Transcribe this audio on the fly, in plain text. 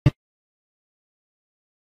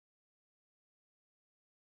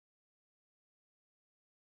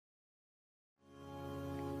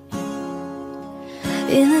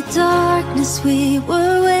In the darkness we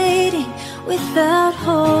were waiting, without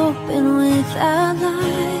hope and without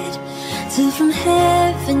light, till from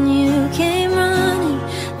heaven you came running.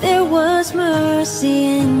 There was mercy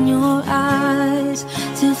in your eyes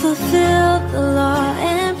to fulfill the law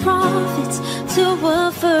and prophets. To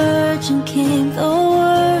a virgin came the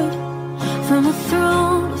word, from a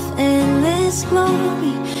throne of endless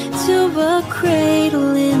glory to a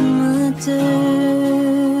cradle in the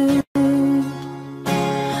dirt.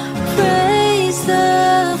 Praise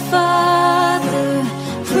the Father,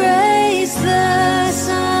 praise the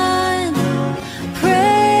Son,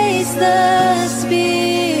 praise the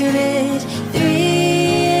Spirit,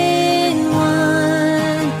 three in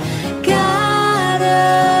one. God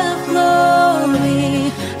of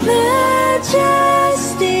glory,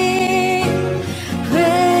 majesty,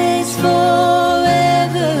 praise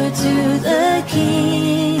forever to the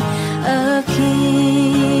King of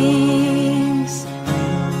Kings.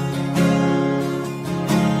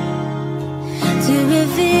 To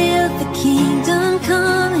reveal the kingdom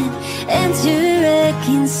coming and to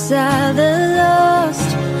reconcile the lost,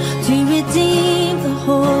 to redeem the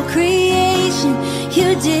whole creation.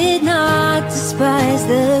 You did not despise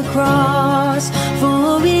the cross,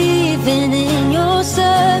 for even in your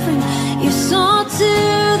suffering you saw to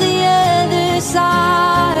the other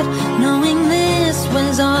side, knowing this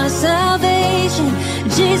was our salvation.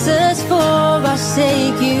 Jesus, for our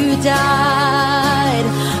sake you died.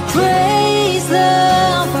 Praise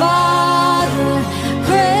the Father,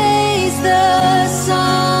 praise the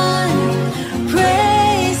Son,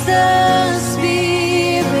 praise the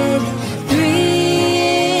Spirit,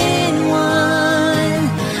 three in one.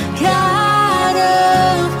 God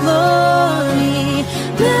of glory,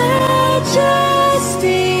 majesty,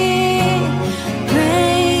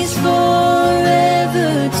 praise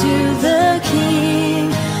forever to the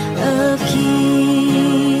King of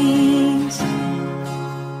Kings.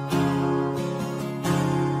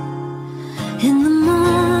 In the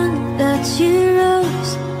morning that you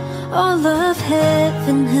rose, all of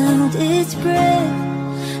heaven held its breath,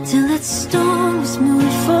 till that storm was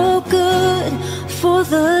moved for good, for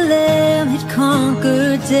the Lamb had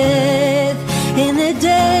conquered death. And the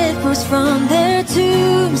dead rose from their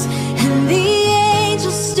tombs, and the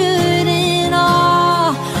angels stood in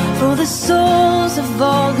awe, for the souls of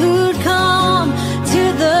all who'd come to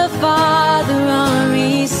the Father are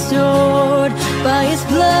restored. By His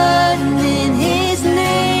blood and in His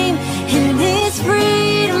name, in His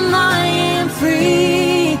freedom I am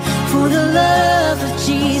free, for the love of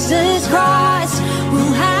Jesus Christ,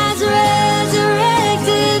 who has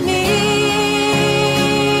resurrected me.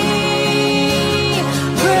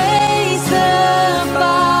 Praise the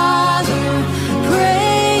Father,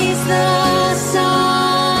 praise the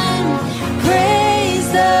Son,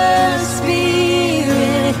 praise the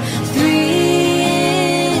Spirit,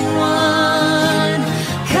 three in one.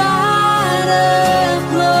 God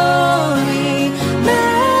of glory,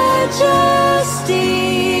 majesty,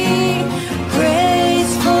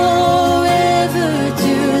 praise forever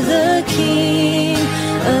to the King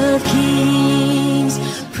of Kings.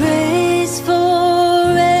 Praise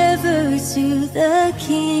forever to the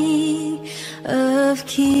King of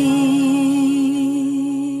Kings.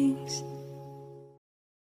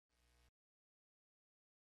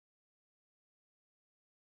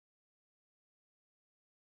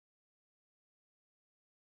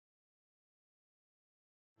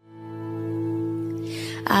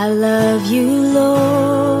 I love you,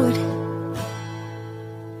 Lord.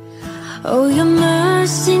 Oh, your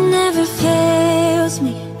mercy never fails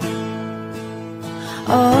me.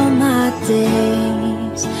 All my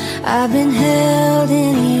days I've been held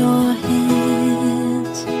in your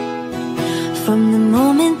hands. From the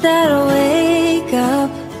moment that I wake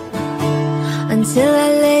up until I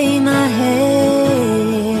lay my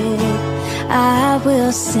head, I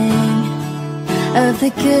will sing of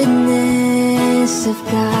the goodness of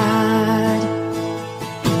God.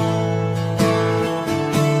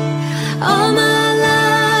 All my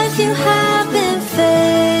life you have been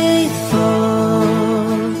faithful.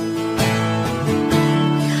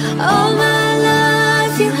 All my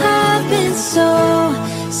life you have been so,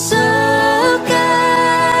 so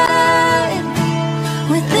good.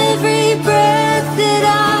 With every breath that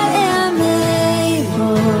I am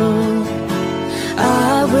able,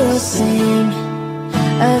 I will sing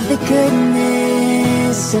of the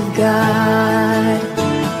goodness of God.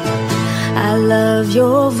 I love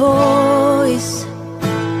your voice.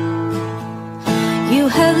 You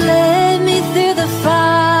have led me through the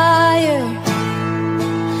fire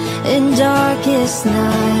in darkest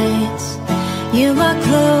nights. You are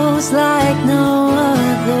close like no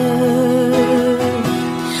other.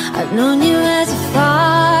 known you as a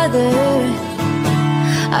father,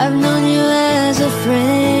 I've known you as a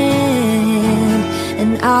friend,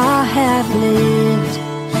 and I have lived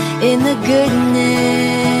in the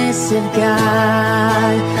goodness of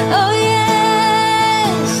God. Oh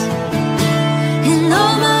yes, and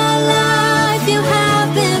all my life you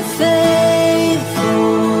have been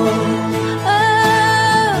faithful.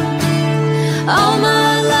 Oh, all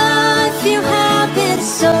my life you have been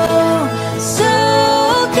so, so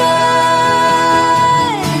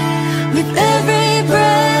good. With every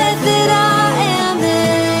breath that I am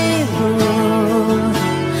able,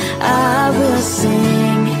 I will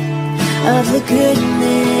sing of the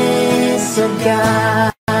goodness of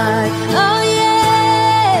God. Oh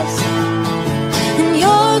yes, and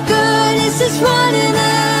your goodness is running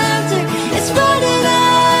after, it's running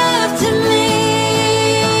after me.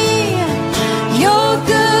 Your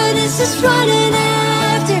goodness is running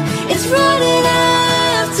after, it's running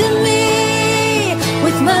after me.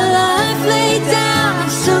 With my life laid down, I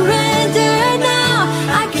surrender now,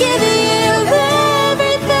 I give you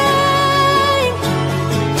everything.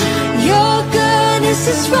 Your goodness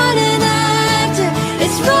is running after,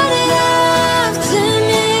 it's running after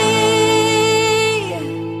me.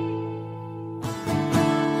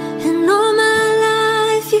 And all my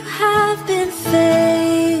life you have been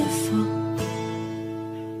faithful.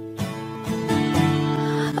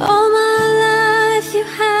 All my life you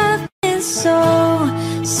have been so,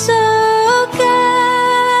 so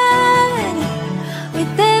good.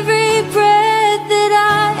 With every breath that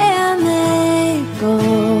I am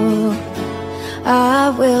able, I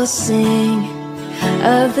will sing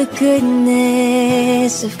of the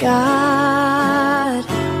goodness of God.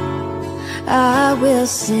 I will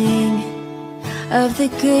sing of the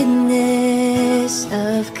goodness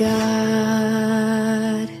of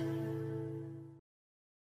God.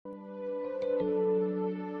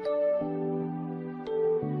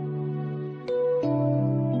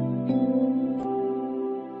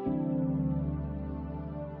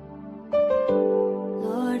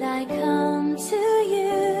 Lord, I come to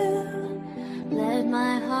you, let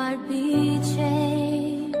my heart be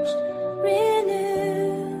changed,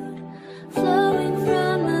 renewed, flowing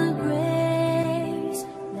from a grace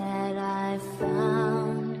that I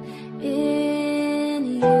found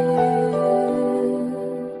in you.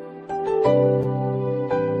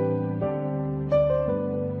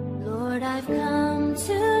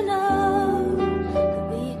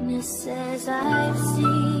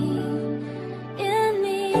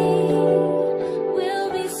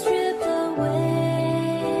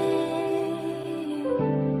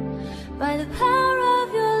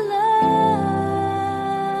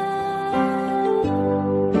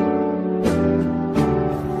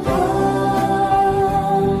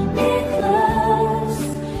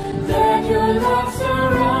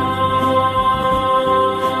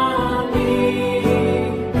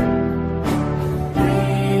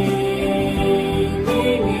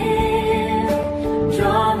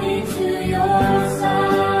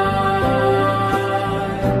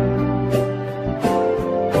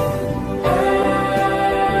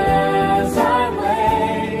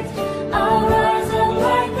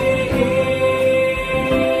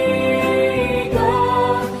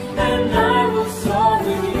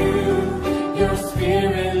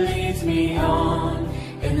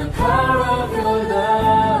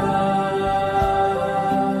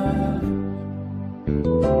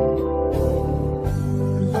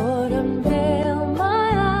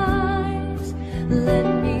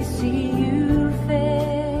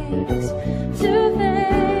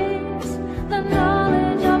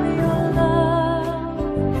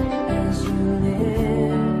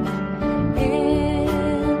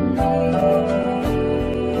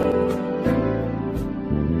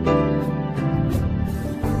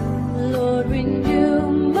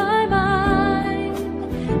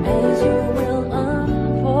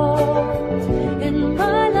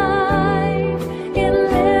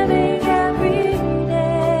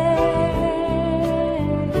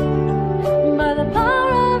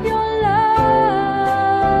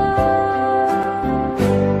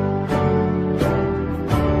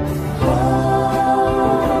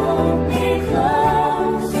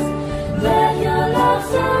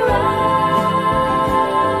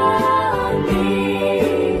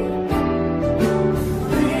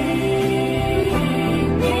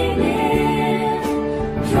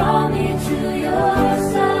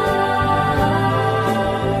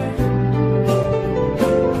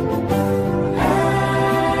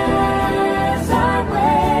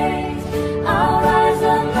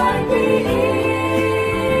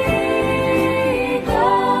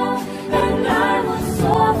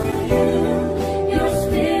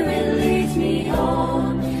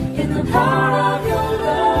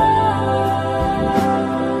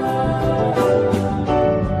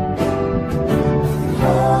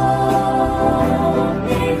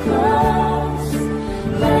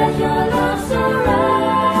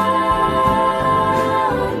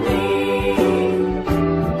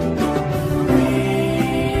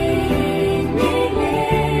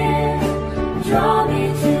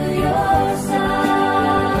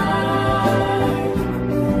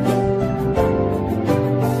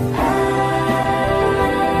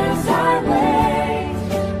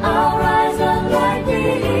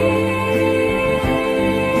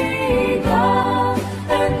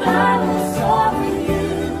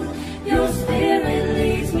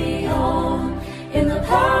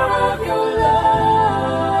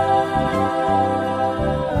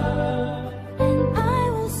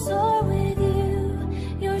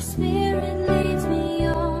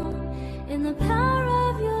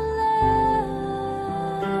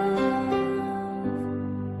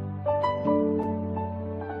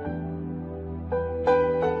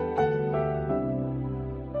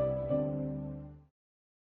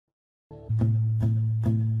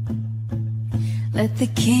 Let the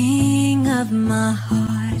king of my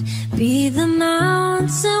heart be the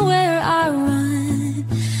mountain where I run,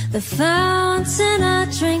 the fountain I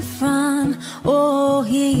drink from. Oh,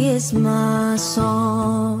 he is my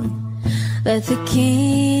song. Let the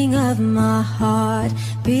king of my heart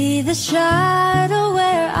be the shadow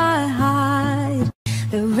where I hide,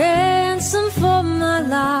 the ransom for my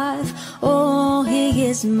life. Oh, he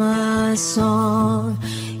is my song.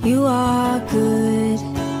 You are good,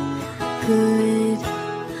 good.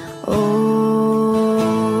 Oh,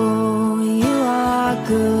 you are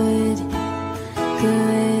good,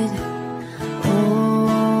 good.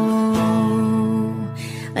 Oh,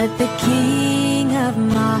 let the king of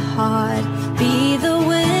my heart be the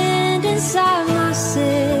wind inside my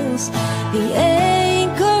sails, the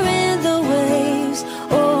anchor in the waves.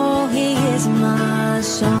 Oh, he is my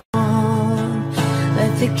song.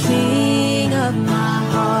 Let the king of my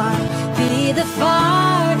heart be the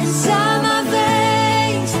fire inside my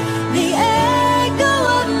veins, the echo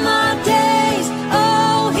of my days.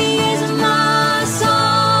 Oh, he is my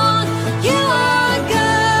song. You are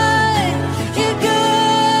good, you're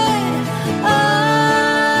good. Oh,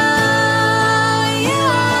 you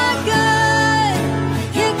are good,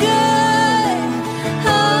 you're good.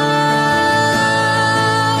 Oh,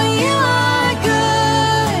 you are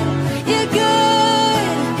good, you're good.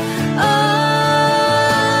 Oh,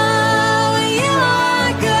 you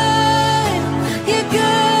are good, you're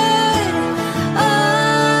good. Oh,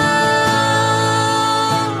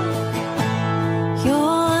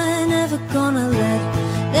 you're never gonna let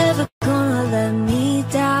me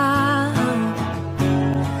down.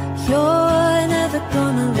 You're never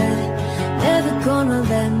gonna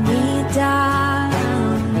let me down.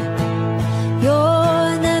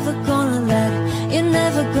 You're never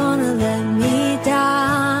gonna let me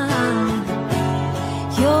down.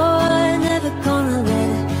 You're never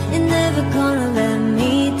gonna let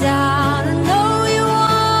me down. I know you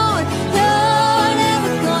won't. You're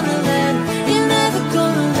never gonna let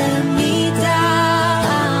me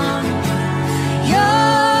down.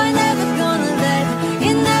 You're never gonna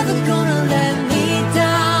let me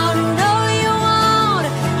down. I know you won't.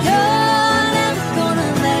 You're never gonna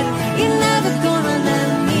let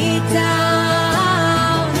me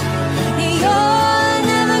down. You're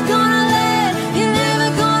never gonna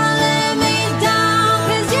let me down.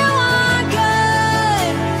 'Cause you are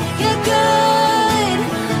good, you're good.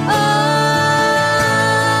 Oh,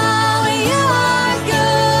 you are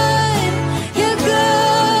good, you're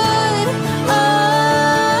good.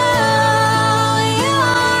 Oh, you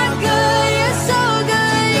are good, you're so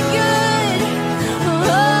good, good.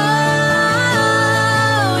 Oh,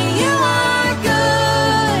 you are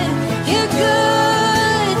good, you're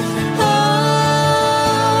good.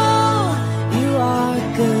 Oh, you are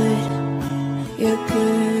good, you're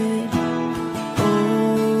good. Oh,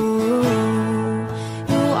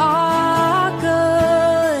 you are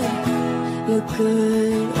good, you're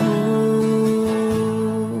good. Oh.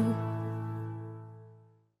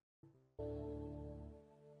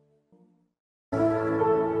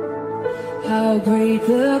 How great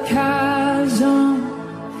the chasm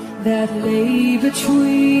that lay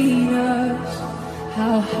between us,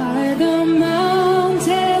 how high the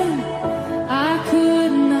mountain I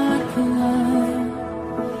could not climb.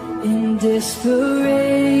 In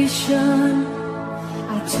desperation,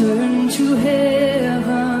 I turned to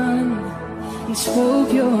heaven and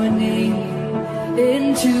spoke your name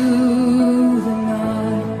into the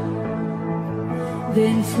night.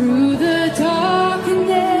 Then through the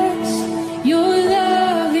darkness, your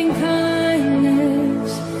loving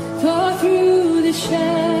kindness tore through the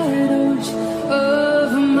shadows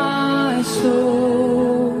of my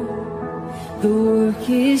soul. The work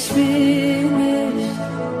is finished,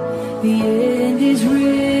 the end is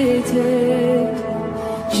written.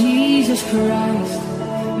 Jesus Christ,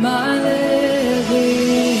 my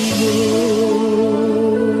living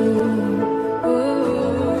hope.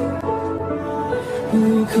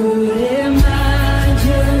 Who could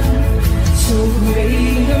imagine so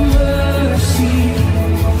great a mercy?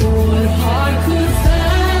 What heart could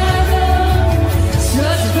fathom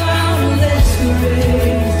such boundless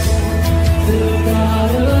grace? The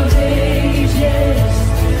God of ages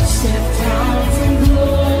stepped down from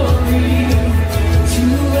glory to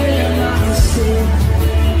wear my sin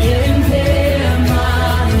and bear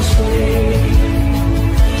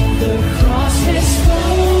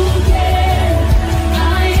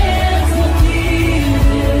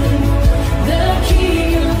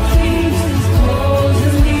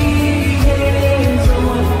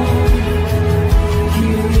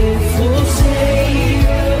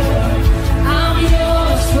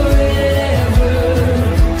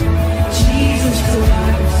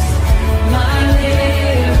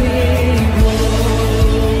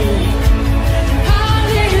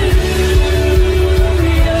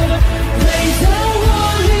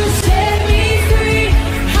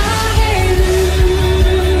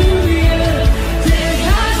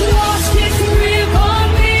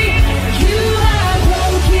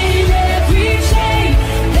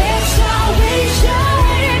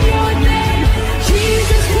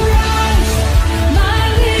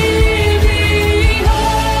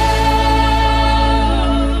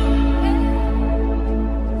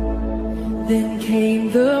Then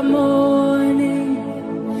came the morning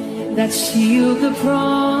that sealed the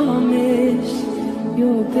promise.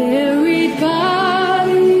 Your buried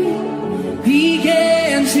body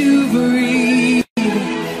began to breathe,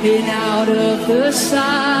 and out of the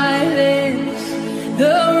silence,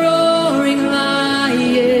 the roaring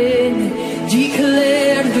lion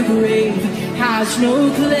declared the grave has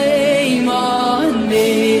no claim on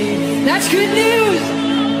me. That's good news.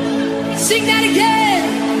 Sing that again.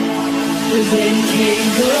 Then came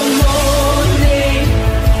the morning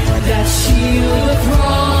that sealed the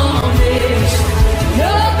promise.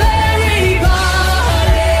 Your very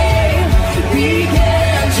body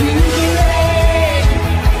began to break,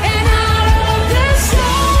 and out of the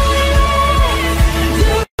silence,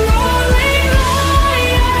 the roaring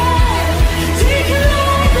lion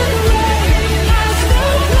declared the grave has no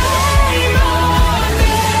claim on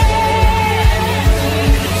me.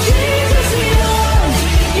 Jesus is yours,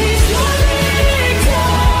 is your victory.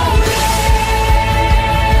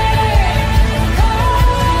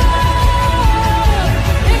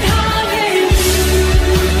 And hallelujah,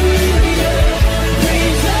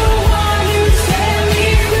 praise the one who set me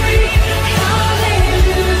free.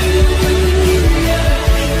 Hallelujah,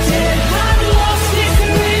 death had lost its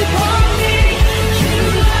grip on me. You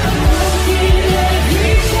have broken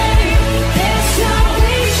every chain. There's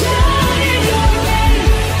salvation in your name,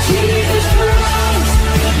 Jesus Christ,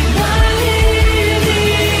 my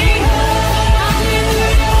living hope.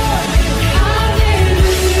 Hallelujah,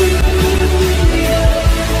 hallelujah,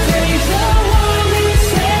 praise the one who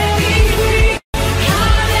set me free.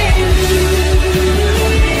 Hallelujah,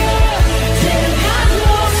 death has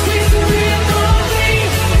lost its grip on me.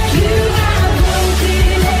 You have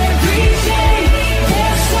broken every chain.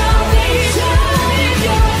 There's salvation in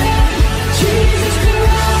your name, Jesus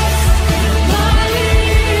Christ, my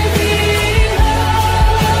living hope.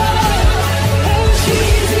 Oh,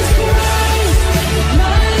 Jesus Christ,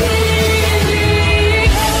 my living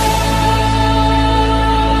hope.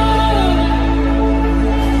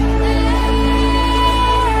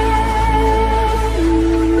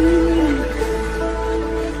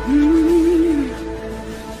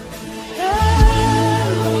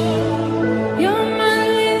 You're my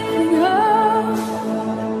living hope,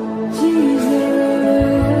 Jesus.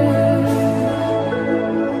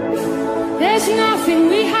 There's nothing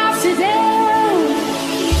we have to do.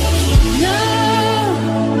 No,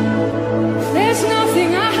 there's nothing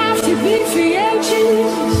I have to be for you,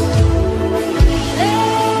 Jesus.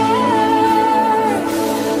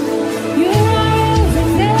 You're my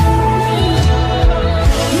everything.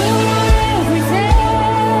 You're my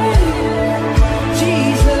everything,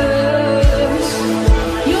 Jesus.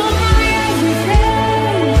 You're my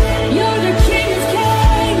everything. You're the King of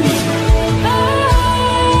Kings. Oh,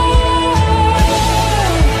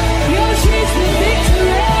 you're Jesus.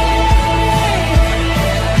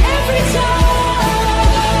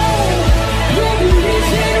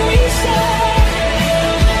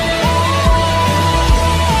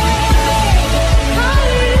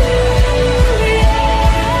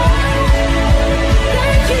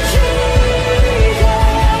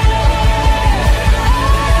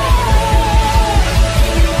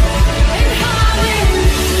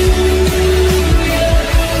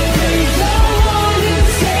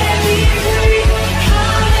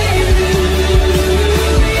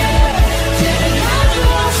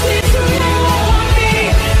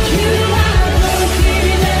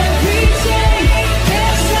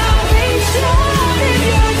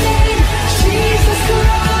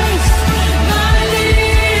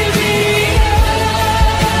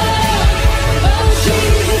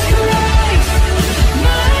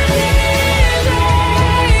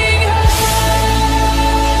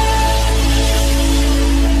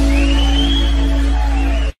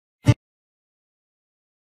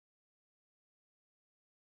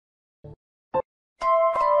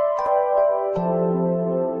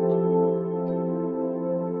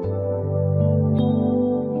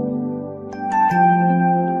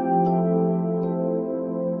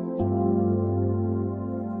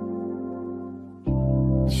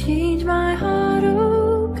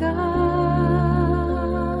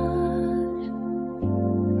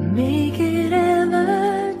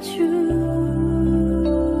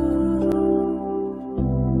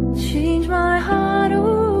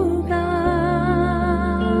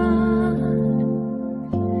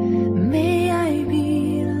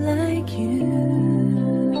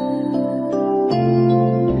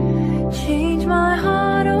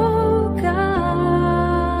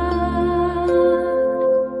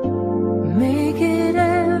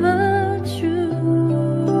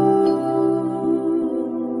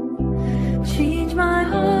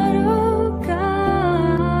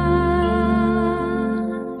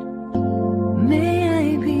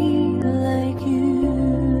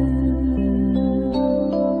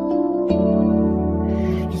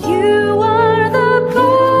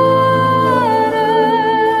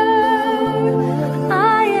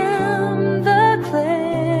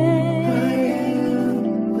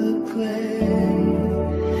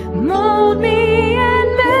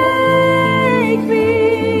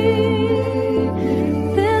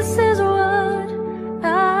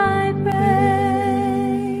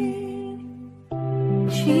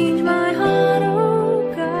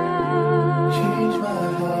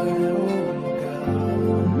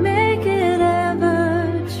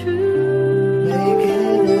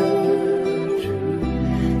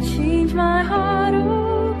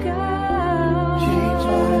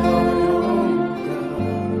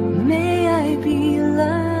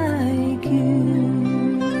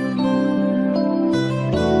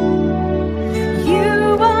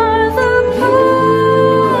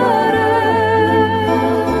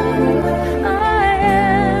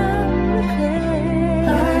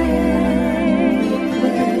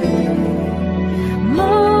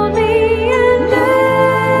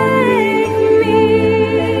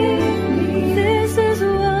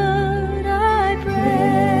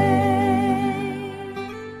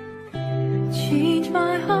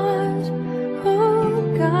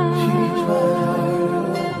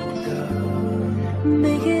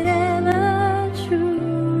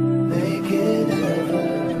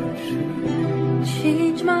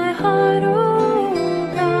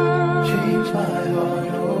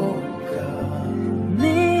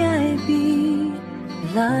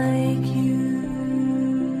 like you.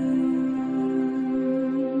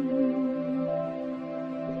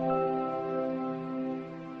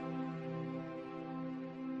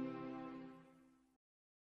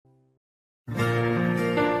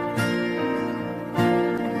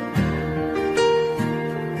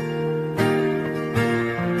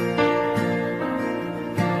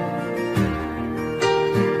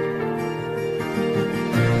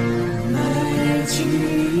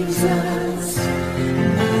 Jesus,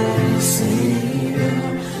 my Savior,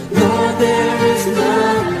 Lord, there is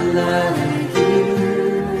none like you.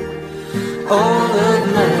 All of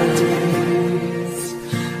my days,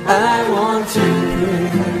 I want to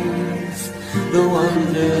praise the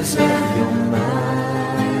wonders of your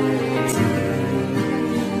mighty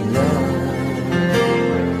love.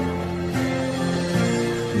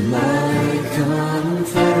 My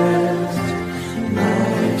comfort,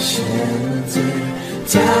 my shelter,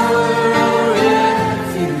 tower of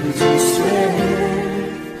refuge and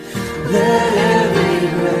strength, let every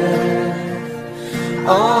breath,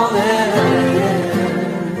 all that I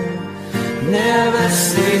am, never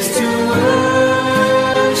cease to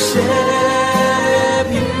worship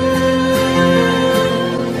you.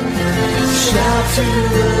 Shout to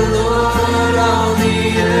the Lord, all the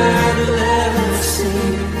earth, let us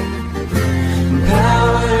sing.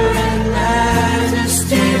 Power and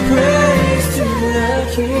majesty, praise to the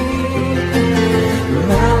King.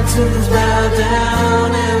 Mountains bow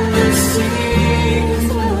down and the seas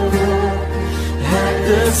will roar at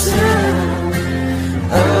the sound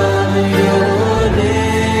of your name.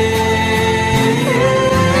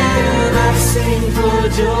 I sing for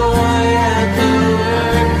joy at the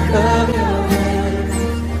work of your hands.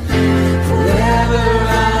 Forever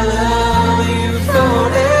I love you,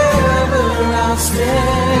 forever I'll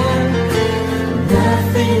stand.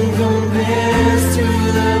 Nothing compares to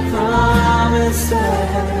the promise I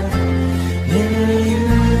have in you.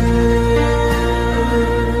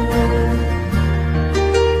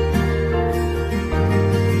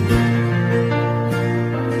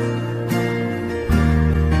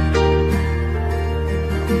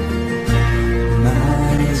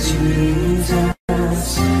 My Jesus,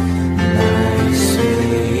 my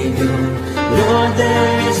Savior, Lord,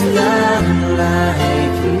 there is none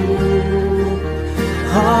like you.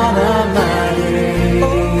 All of my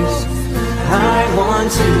days, I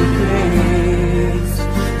want to praise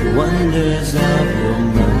the wonders of your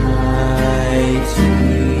mighty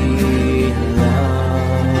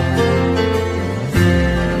love.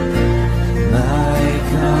 My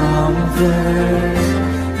comfort,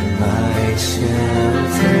 my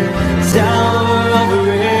shelter, tower of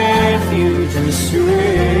refuge and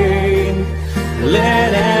strength,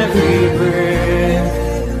 let every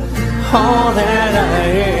breath, all that I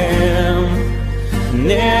am,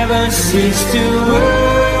 never cease to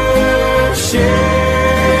worship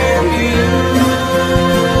you.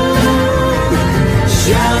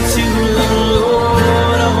 Shout to the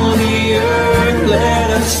Lord, all the earth, let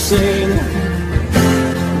us sing.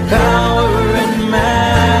 Power and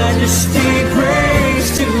majesty, praise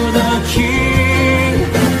to the King.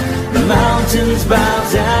 The mountains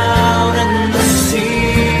bow down and the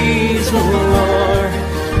seas will roar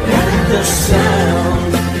at the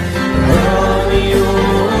sound of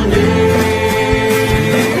your name.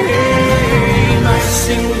 I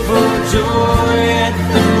sing for joy at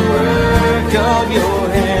the work of your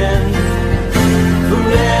hand.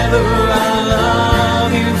 Forever I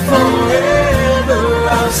love you, forever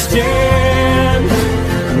I'll stand.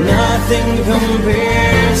 Nothing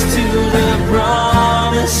compares to the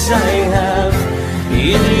promise I have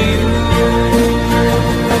in you.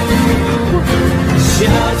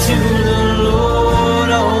 Shout to the Lord,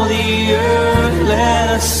 all the earth, let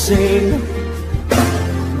us sing.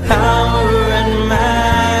 Power and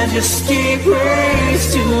majesty,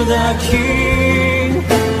 praise to the King.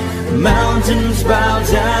 Mountains bow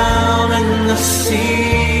down and the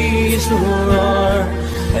seas will roar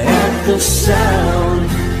at the sound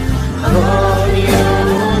of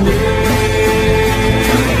your name.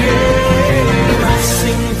 I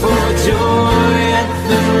sing for joy at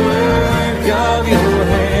the work of your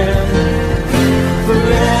hand.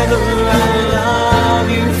 Forever I love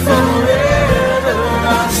you, forever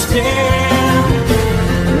I'll stand.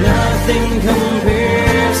 Nothing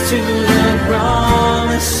compares to the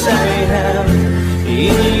promise I have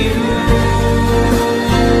in you.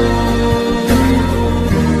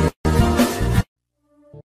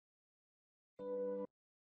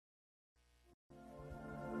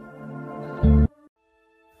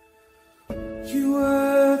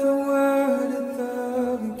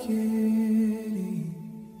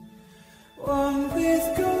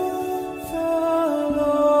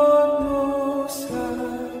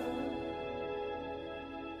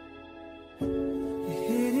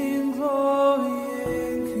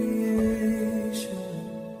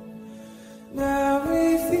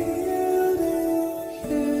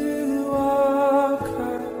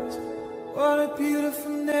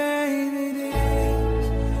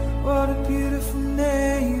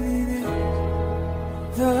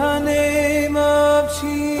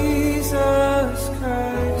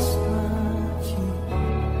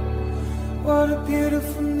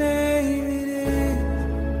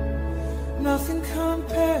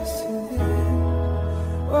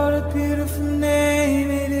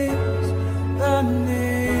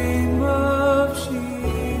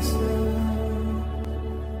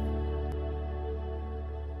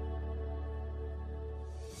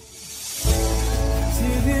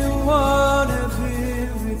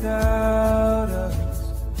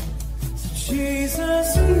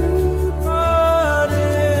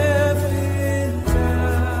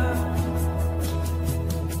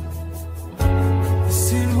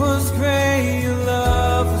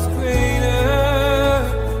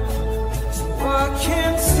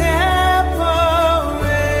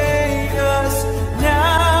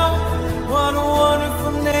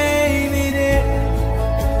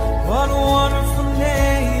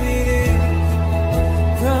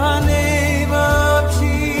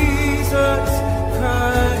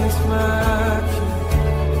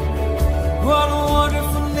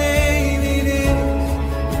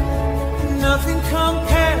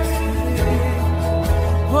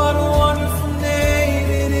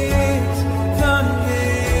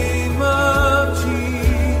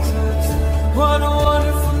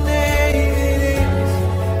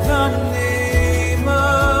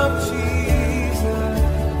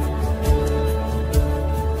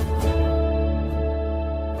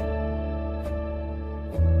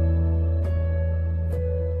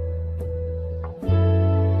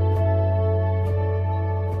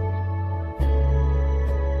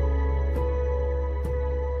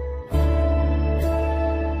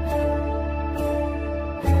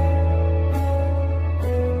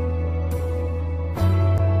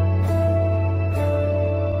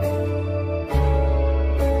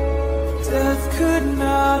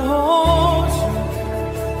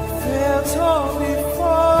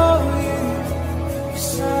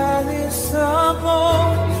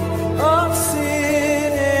 bones of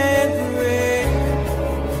sin and grave.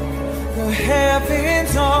 The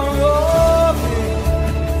heavens are roaring,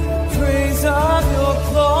 praise of your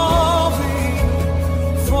glory.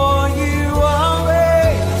 For you are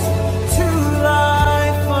raised to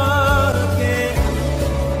life again.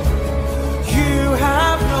 You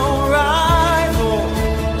have no rival,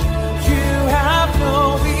 you have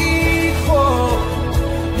no equal.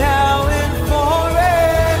 Now and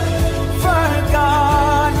forever,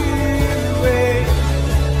 God, you reign.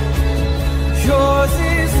 Yours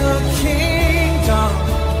is the kingdom,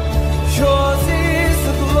 yours is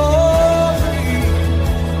the glory,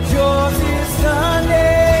 yours is the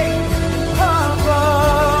name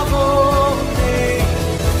above all names.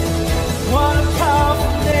 What a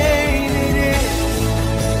powerful name it is,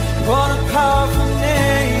 what a powerful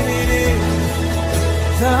name it is.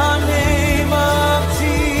 The name of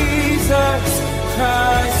Jesus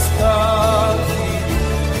Christ the King.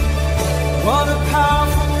 What a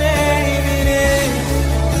powerful name it is.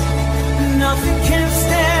 Nothing can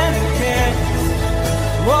stand against.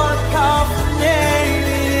 What a powerful name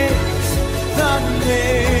it is. The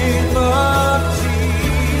name of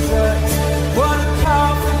Jesus. What a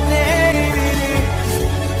powerful name it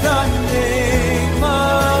is. The name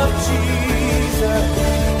of Jesus.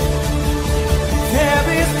 There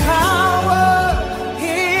is power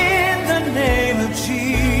in the name of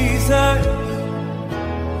Jesus.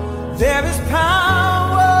 There is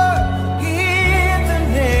power in the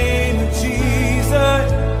name of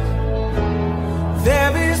Jesus.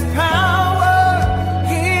 There is power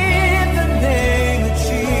in the name of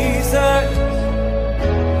Jesus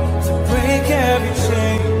to break every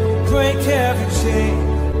chain, break every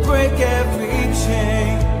chain, break every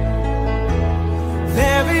chain.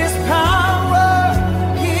 There is power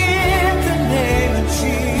in the name of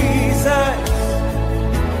Jesus.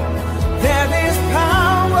 There is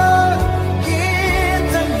power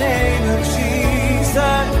in the name of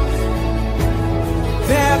Jesus.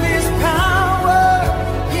 There is power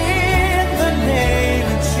in the name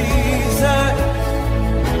of Jesus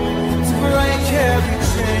to break every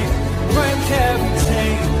chain, break every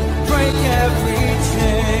chain, break every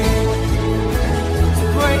chain, to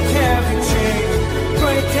break every chain,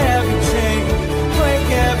 break every chain.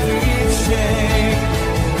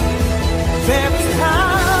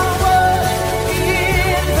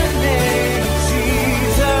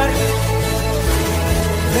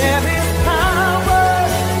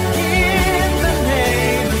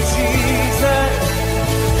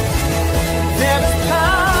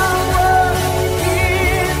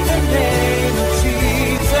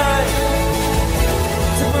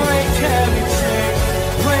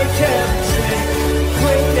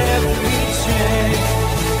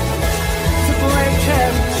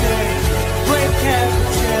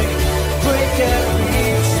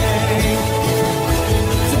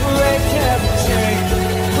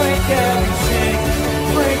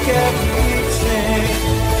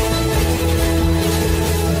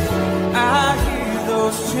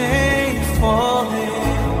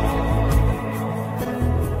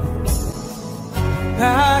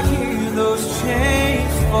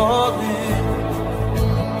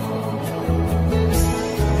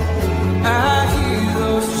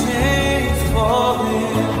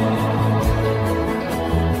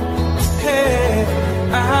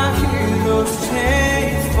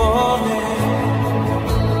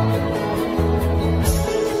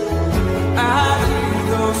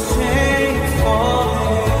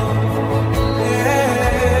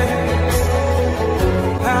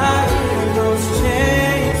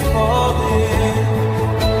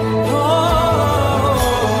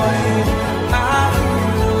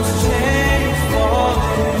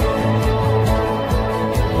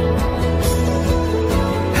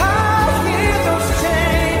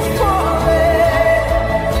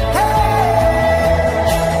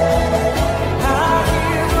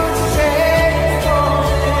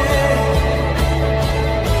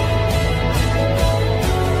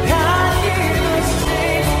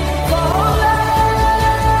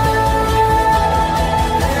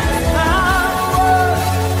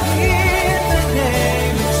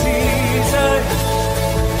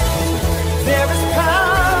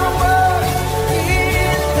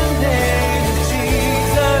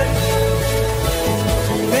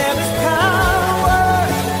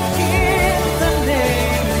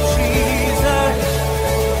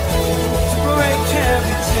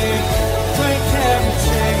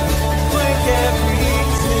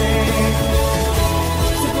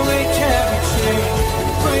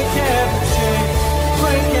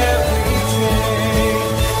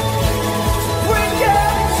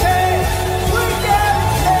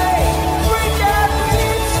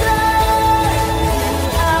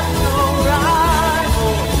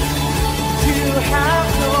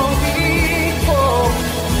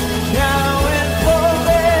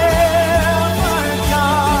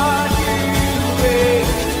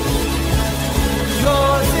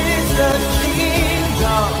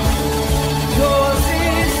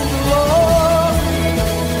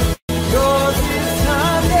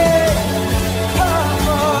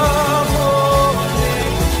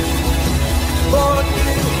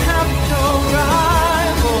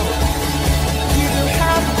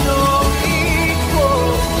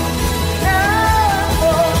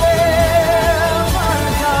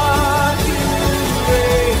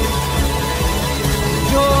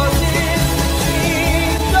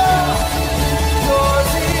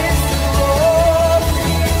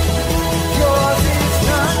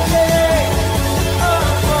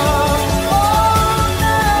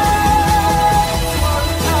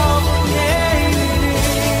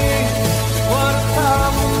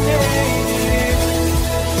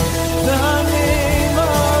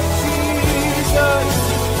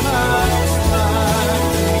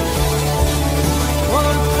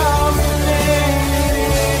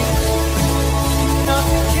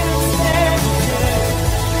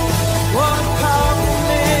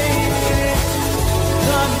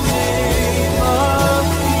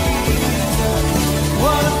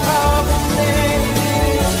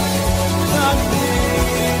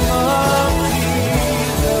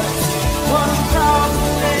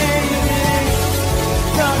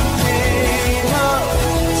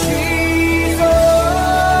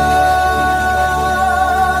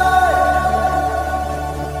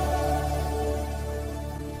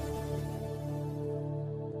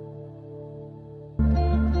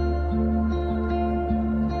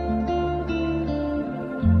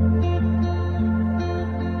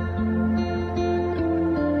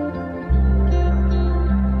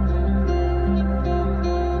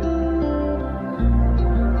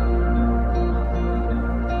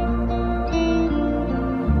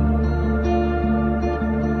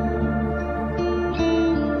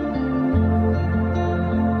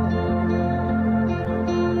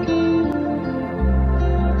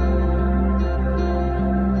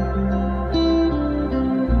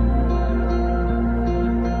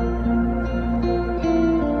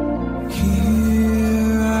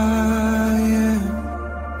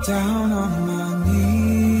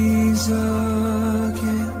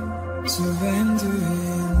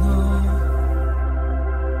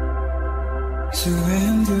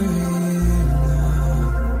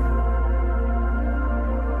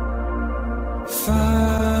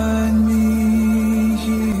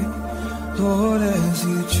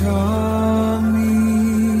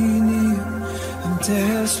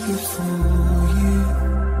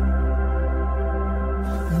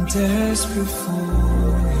 desperate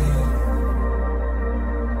for you.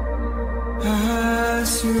 I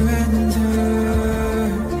surrender.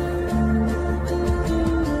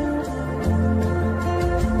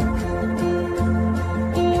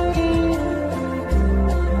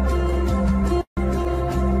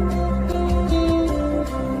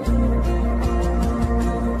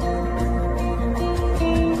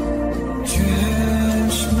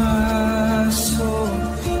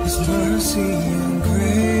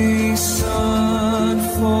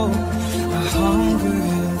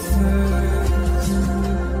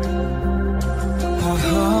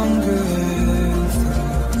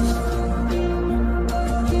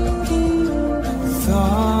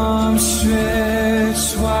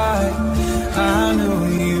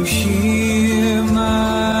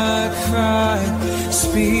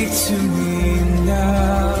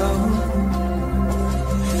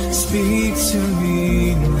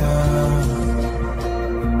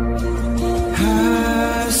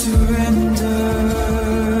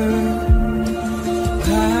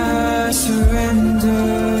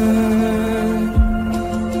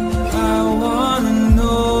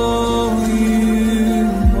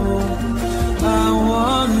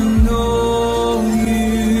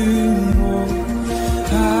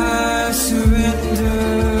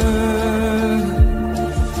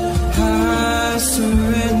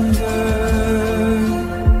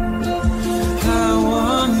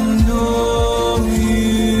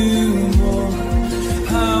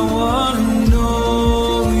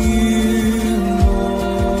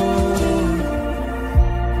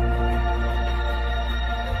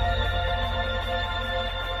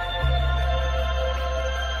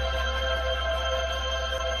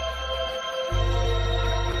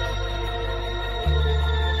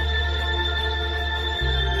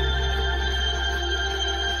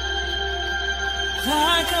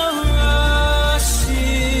 Like a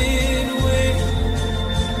rushing wind,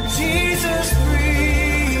 Jesus,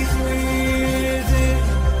 breathe within.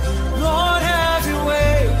 Lord, have your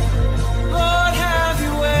way. Lord, have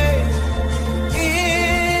your way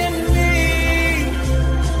in me.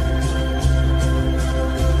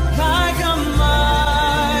 Like a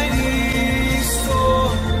mighty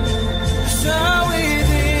storm, stir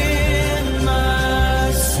within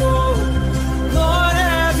my soul. Lord,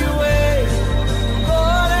 have your way.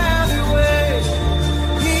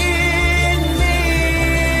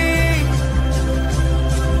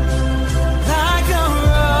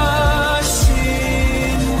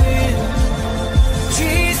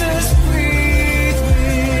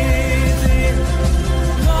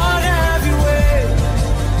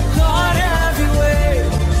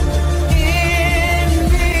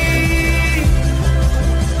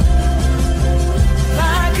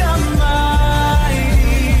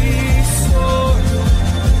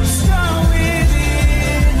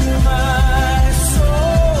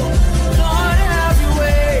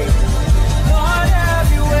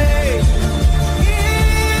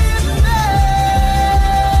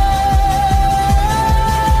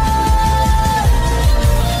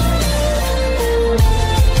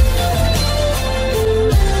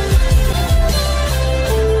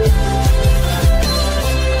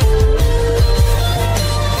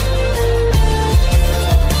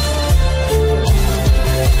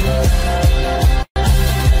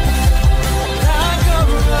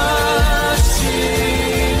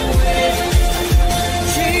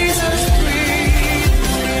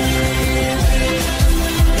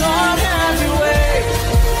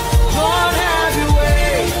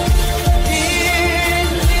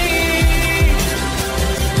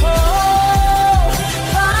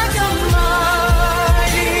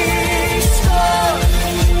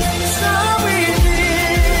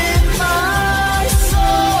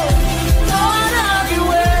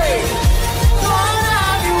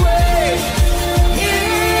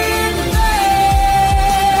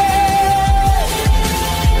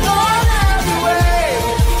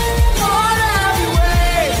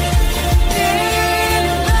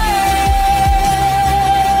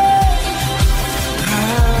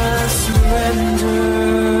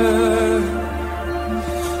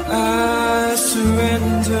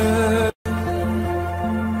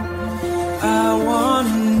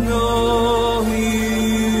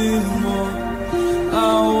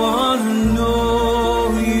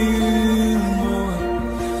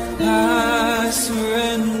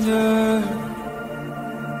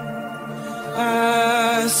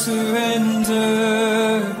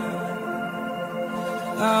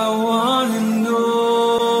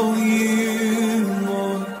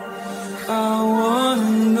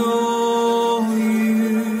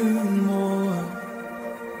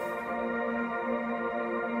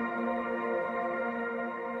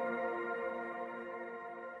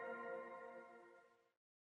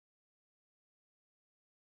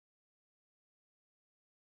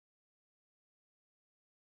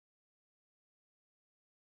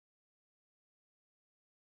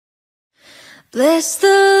 Bless the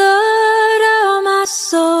Lord, oh my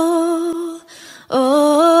soul,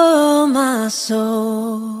 oh my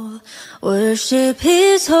soul. Worship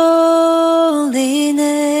His holy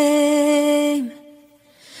name.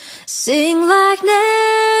 Sing like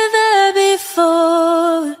never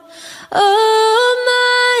before, oh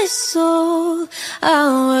my soul.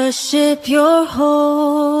 I worship Your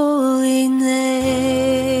holy name.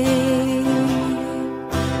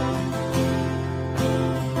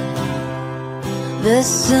 The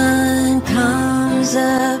sun comes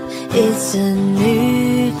up, it's a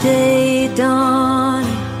new day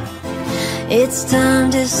dawning. It's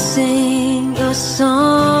time to sing Your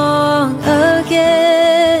song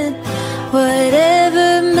again.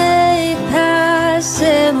 Whatever may pass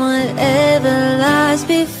and whatever lies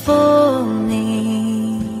before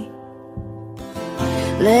me,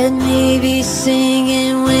 let me be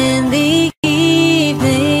singing when the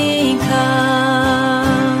evening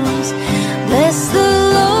comes. Bless the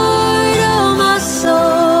Lord, oh my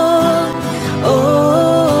soul,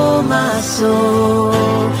 oh my soul.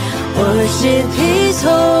 Worship His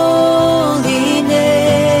holy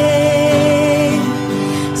name.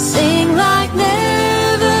 Sing like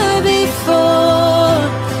never before,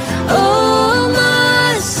 oh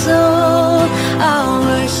my soul. I'll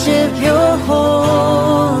worship Your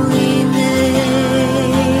holy name.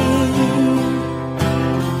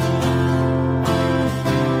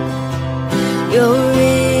 You're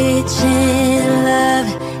rich in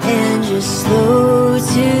love and You're slow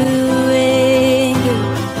to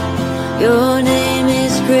anger. Your name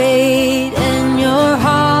is great and Your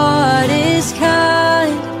heart is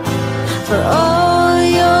kind. For all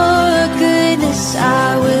Your goodness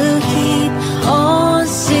I will keep on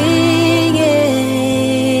singing.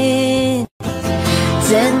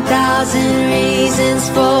 10,000 reasons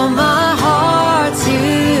for my heart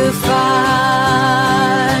to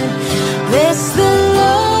find. Bless the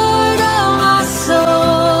Lord, oh my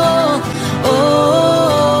soul,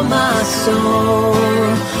 oh my soul.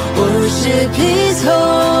 Worship His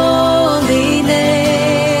holy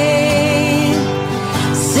name.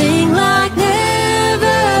 Sing like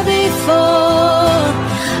never before,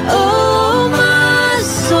 oh my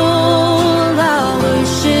soul. I'll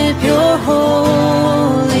worship Your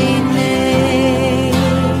holy name.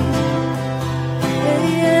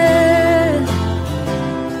 Yeah.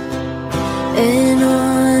 And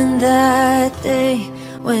on that day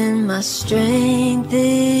when my strength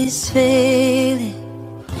is failing,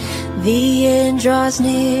 the end draws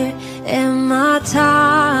near and my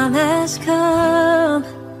time has come,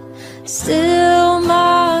 still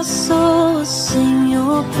my soul will sing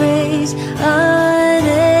Your praise unending.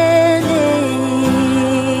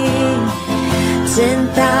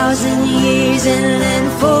 10,000 years and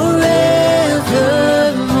then forevermore.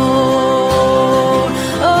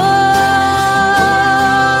 Oh,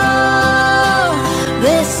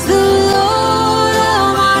 bless the Lord,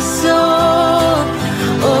 oh my soul,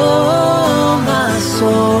 oh my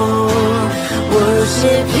soul.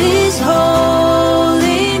 Worship His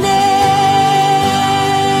holy name.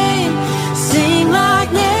 Sing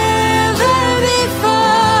like never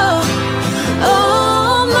before,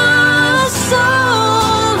 oh my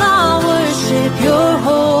soul. I'll worship Your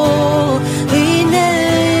holy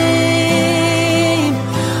name.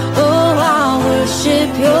 Oh, I'll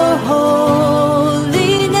worship Your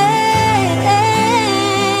holy name.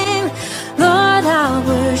 Lord, I'll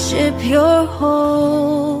worship Your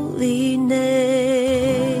holy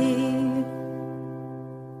name.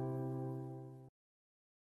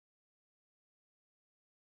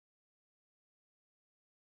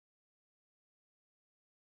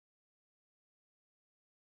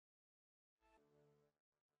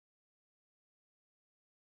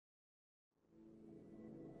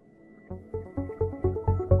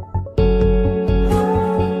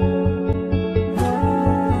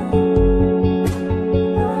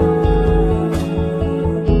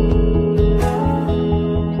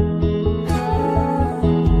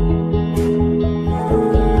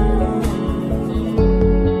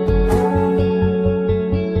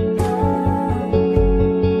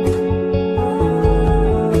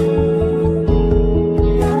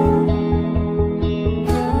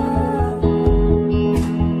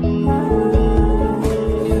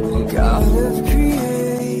 God of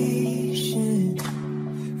creation,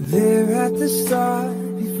 there at the start,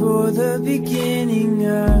 before the beginning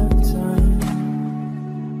of time.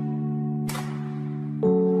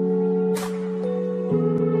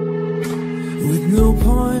 With no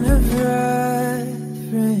point of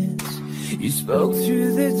reference, You spoke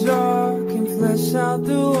through the dark and fleshed out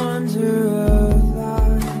the wonder of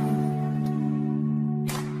light.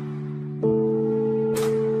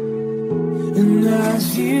 And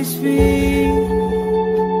as you speak,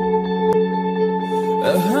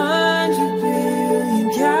 100 billion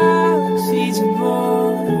galaxies are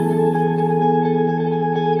born.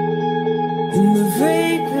 In the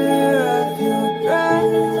vapor of your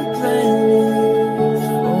breath, the planets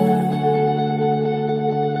form.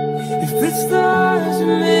 If the stars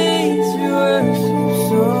are made to worship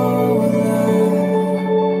so alive,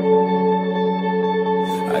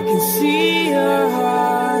 I can see your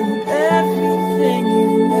heart in everything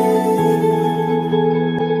you made.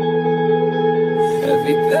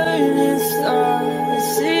 Every burning star, a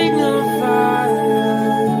signal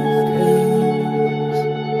fire of grace.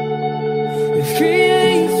 If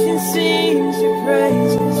creation sings your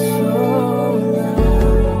praises so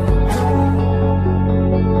loud,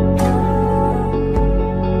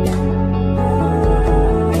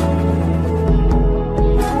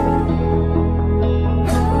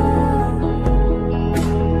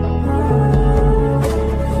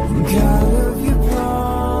 God of your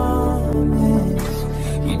promise,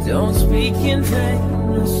 you don't speak in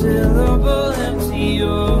vain, no syllable empty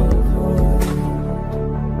your voice.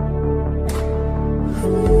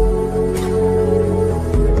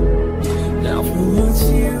 Now for once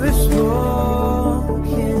you have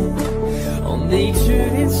spoken, all nature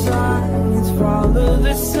in silence follow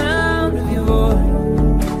the sound of your voice.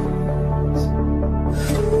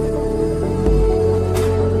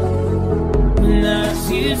 And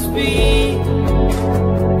as you speak,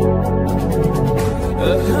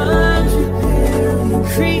 100 billion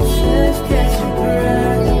creatures catch your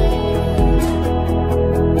breath,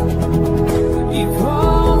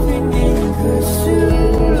 evolving in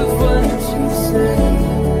pursuit of what you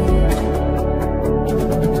say.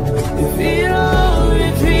 If it all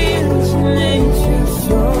reveals your nature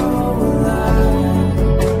so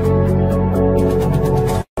alive,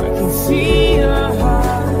 I can see your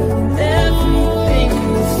heart in everything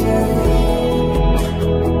you say.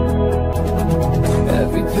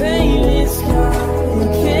 Every painted sky, you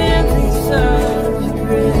can't be such a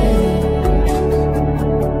grace.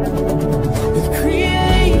 With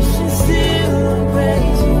creation still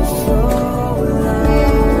obeys you so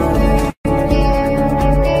alive.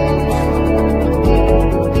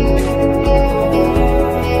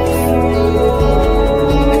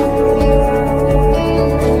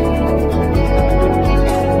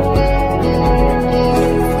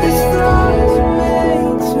 The stars are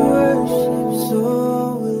made to worship so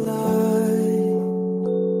alive.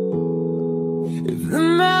 If the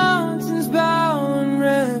mountains bow in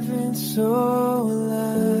reverence so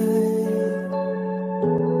alive,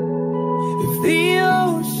 if the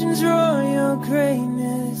oceans roar your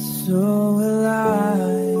greatness so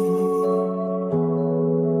alive,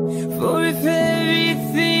 for if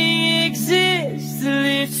everything exists to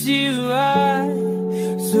lift you high,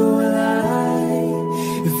 so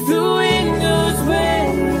alive, if the wind goes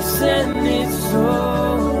where you send it so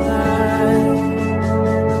alive,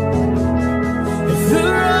 if the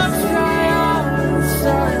rocks cry out in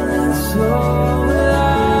silence so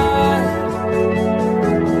alive,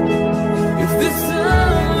 if the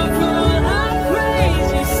sun will put on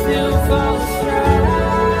praise you still fall short,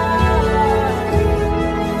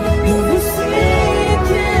 you will see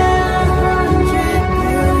again 100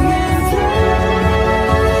 billion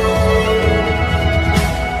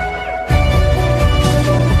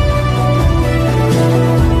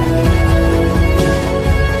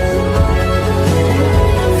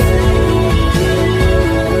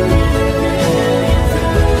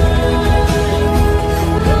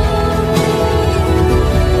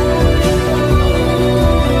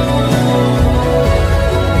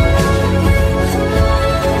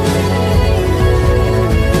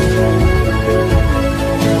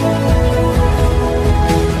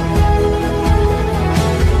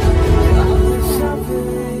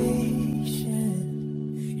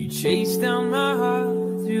chase down my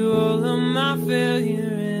heart through all of my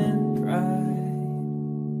failure and pride.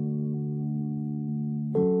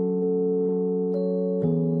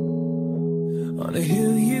 On a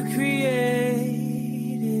hill you created,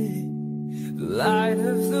 the light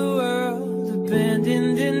of the world,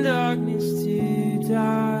 abandoned in darkness to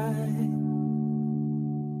die.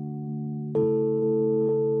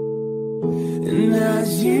 And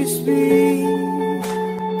as you speak,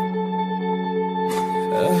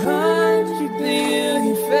 100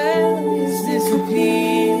 billion failures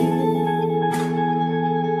disappear.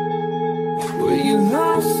 Where you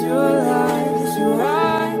lost your life, so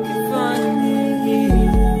I could find it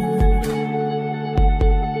here.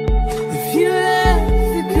 If you left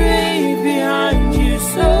the grave behind you,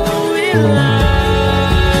 so will I.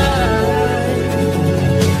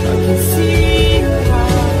 I can see your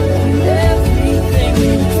heart in everything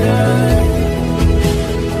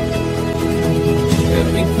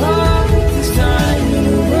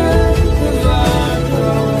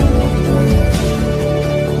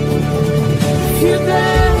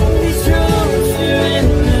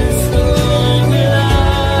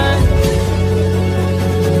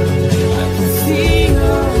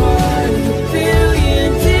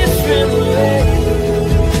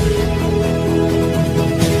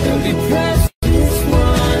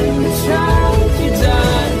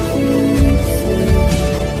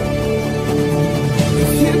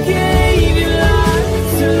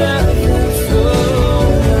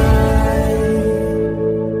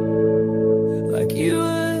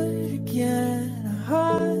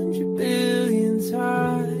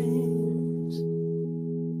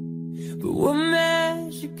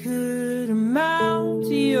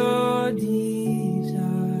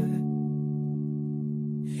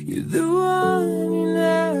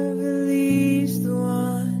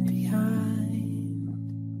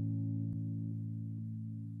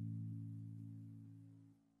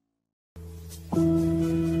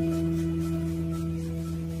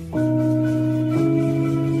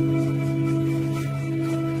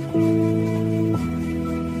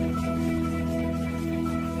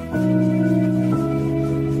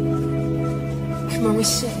we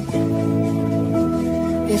sing.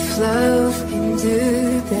 If love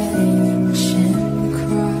endured the ancient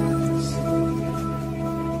cross,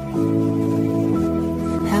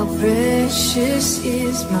 how precious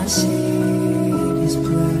is my Savior's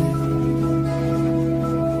blood.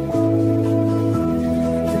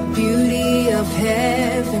 The beauty of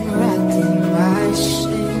heaven wrapped in my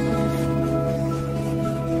shame,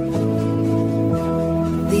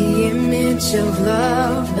 the image of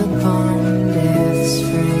love upon death's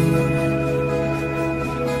frame.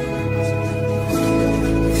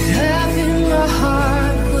 Having my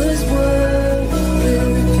heart was worth the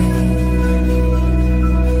pain.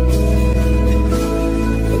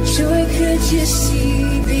 What joy could you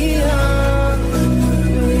see beyond the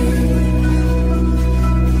rain?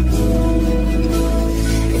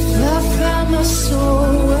 If love found my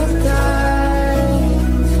soul worth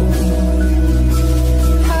dying for,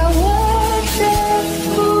 how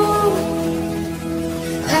wonderful,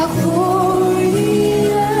 how glorious,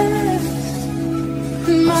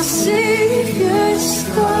 my Savior's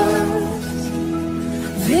scars,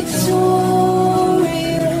 victorious.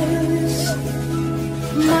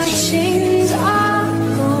 My chains are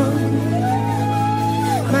gone,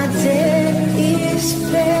 my debt is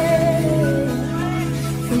paid,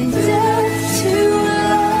 from death to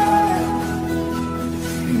life,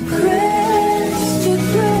 from grace to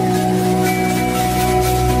grace.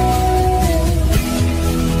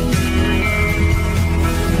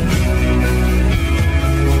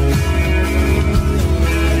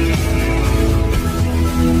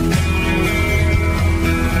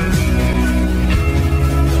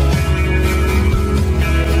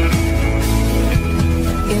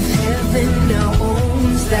 If heaven now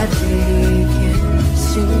owns that vacant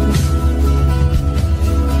tomb,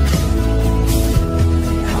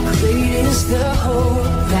 how great is the hope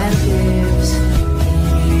that lives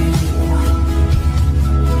in you.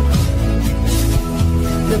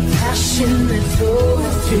 The passion that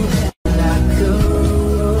flows through hell like a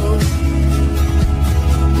road.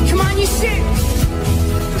 Come on, you sing.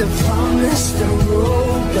 The promise, the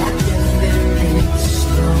road that living in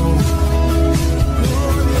stone.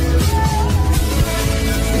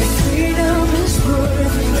 Freedom is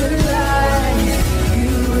worth the life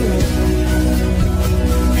you live.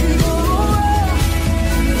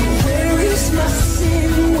 Where is my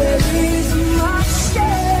sin? Where is my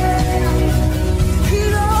shame?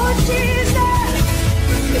 Lord Jesus,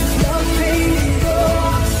 if love paid it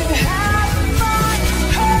all to have my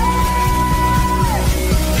heart,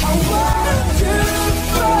 how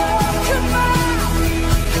wonderful, come on.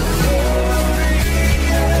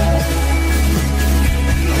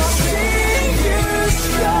 My Savior's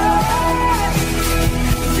blood,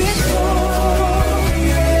 victorious.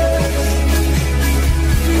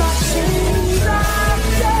 My chains are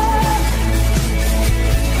dead,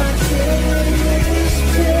 my debt is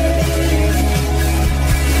paid.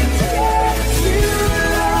 Death to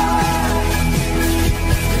life,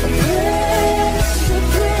 grace to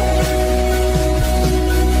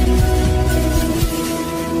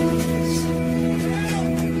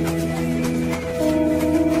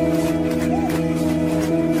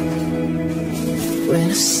When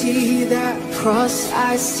I see that cross,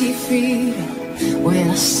 I see freedom. When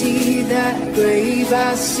I see that grave,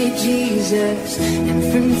 I see Jesus. And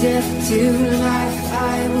from death to life,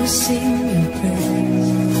 I will sing your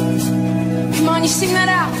praise. Come on, you sing that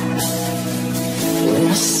out. When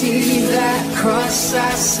I see that cross,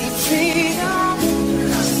 I see freedom.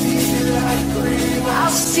 When I see that grave, I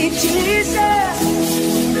see Jesus.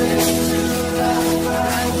 From death to life,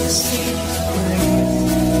 I will sing your praise.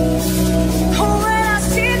 Oh, when I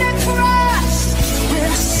see that cross, when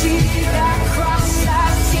I see that cross,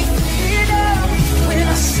 I see freedom. When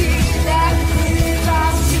I see that grave,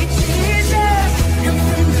 I see Jesus. And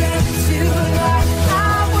from death to life,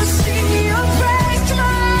 I will sing your praise. Come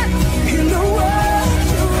on, in the world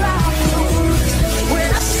around the world. When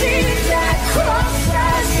I see that cross,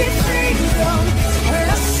 I see freedom. When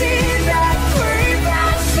I see that grave,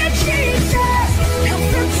 I see Jesus. And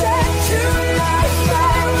from death to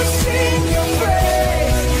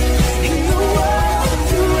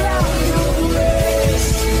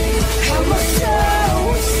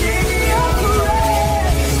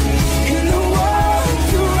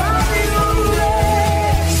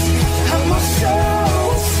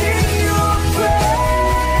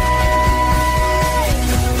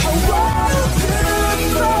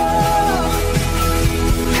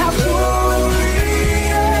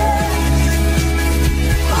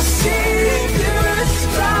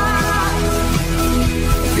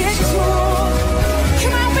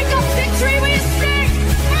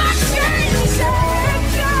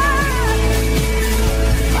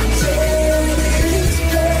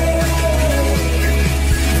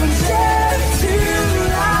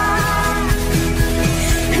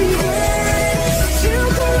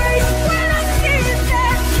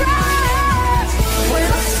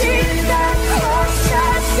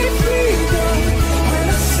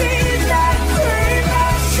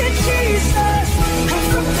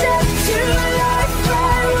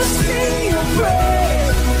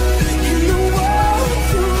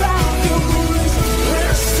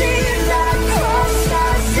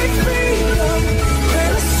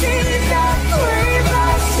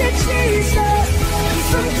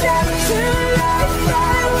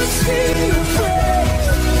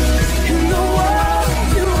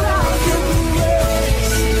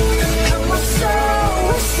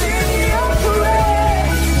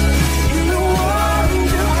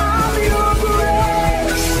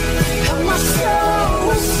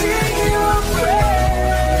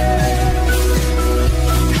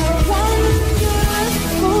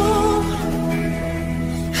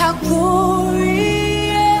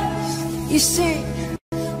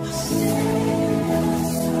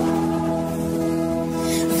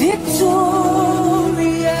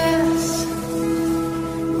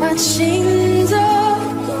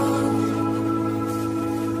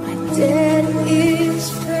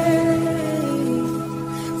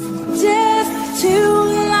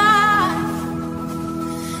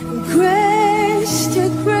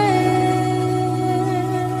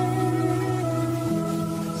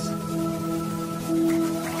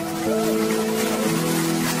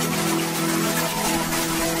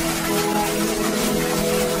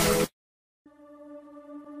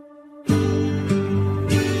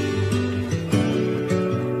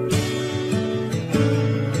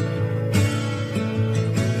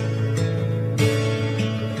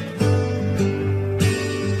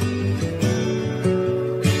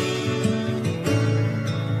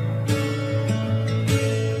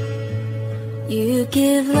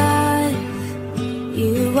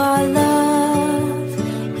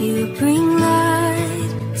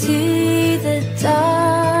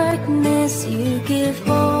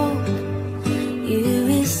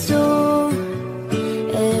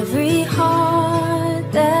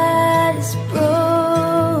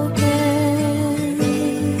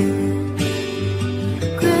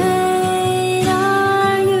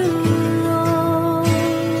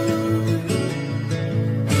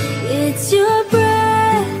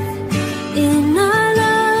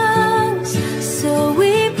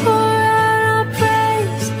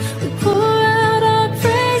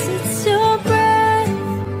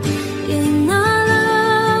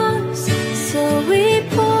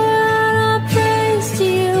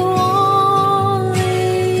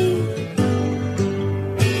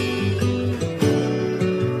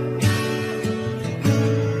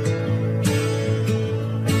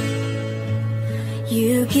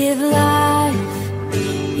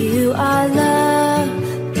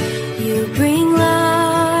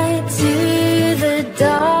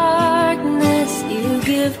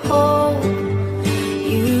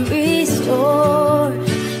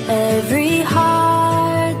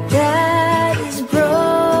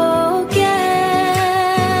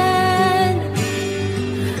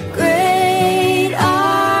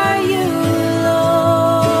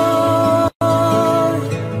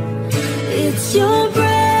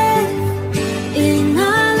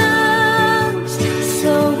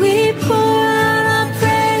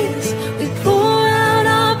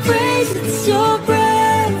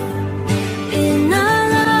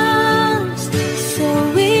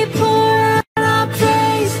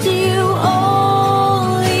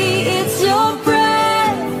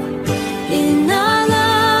in our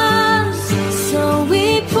lungs. So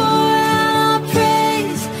we pour out our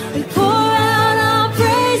praise, we pour out our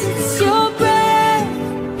praise. It's your breath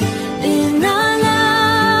in our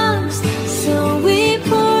lungs. So we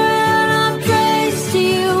pour out our praise to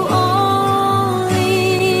you only.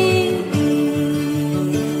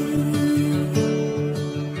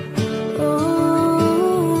 Oh,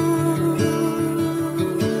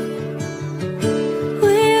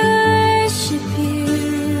 we worship you.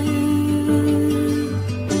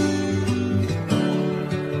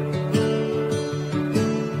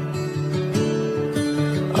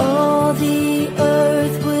 All the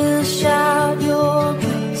earth will shout your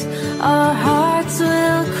praise. Our hearts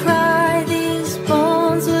will cry, these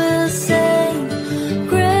bones will sing.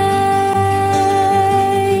 Great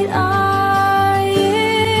are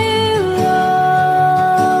you, Lord.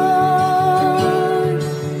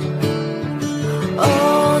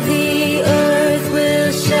 All the earth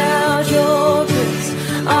will shout your praise.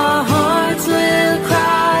 Our hearts will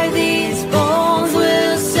cry, these bones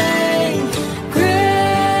will sing. Great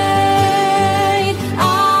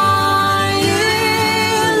are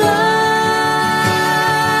you, Lord.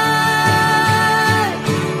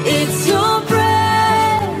 It's your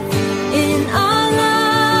breath in our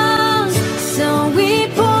lungs. So we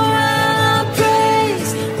pour out our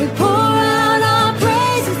praise, we pour out our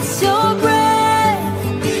praise. It's your breath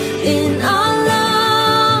in our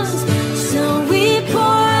lungs. So we pour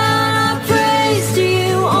out our praise to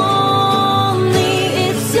you only.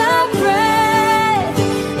 It's your breath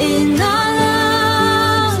in our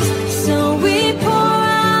lungs. So we pour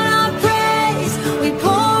out our praise, we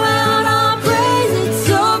pour out our praise. It's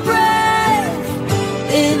your breath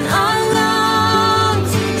in our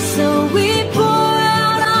lungs. So we pour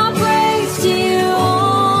out our praise to you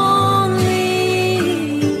only.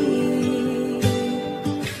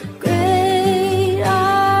 Great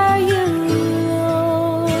are you,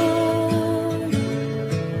 Lord.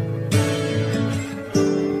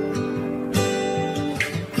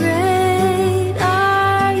 Great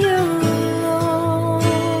are you, Lord.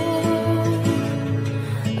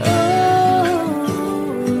 Oh,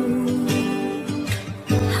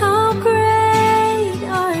 how great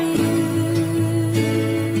are you?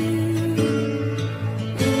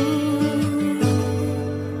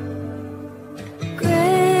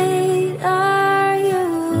 Great are you,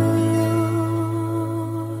 Lord.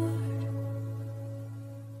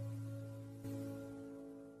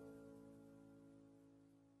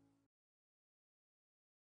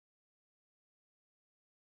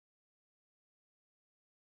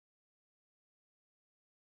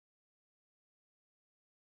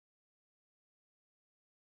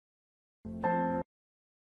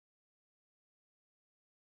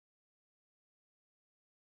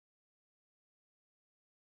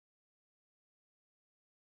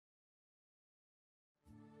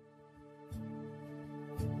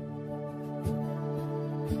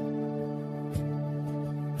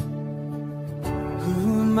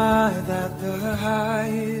 Who am I that the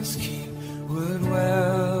highest King would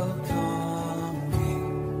welcome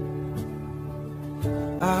me?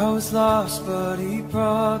 I was lost, but He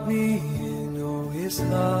brought me in. Oh, His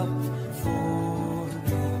love for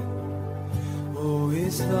me. Oh,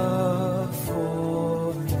 His love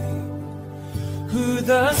for me. Who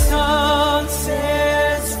the Son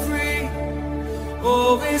sets free,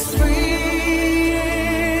 oh, is free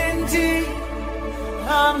indeed.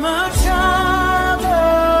 I'm a child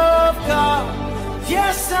of God,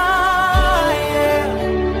 yes I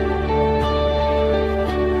am.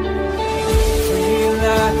 Free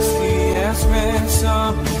lastly as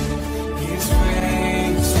ransom, His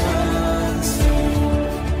grace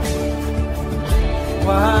unseen.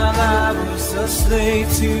 While I was a slave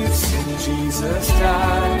to sin, Jesus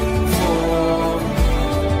died for me.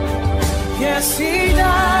 Yes, He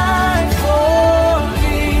died for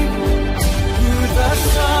me. Who the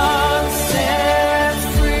Son sets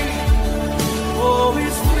free, oh,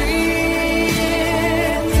 is free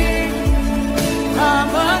indeed.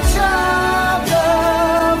 I'm a child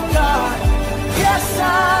of God, yes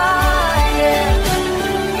I am.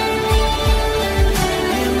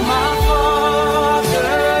 In my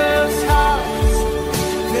Father's house,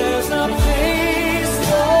 there's a place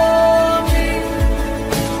for me.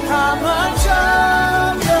 I'm a child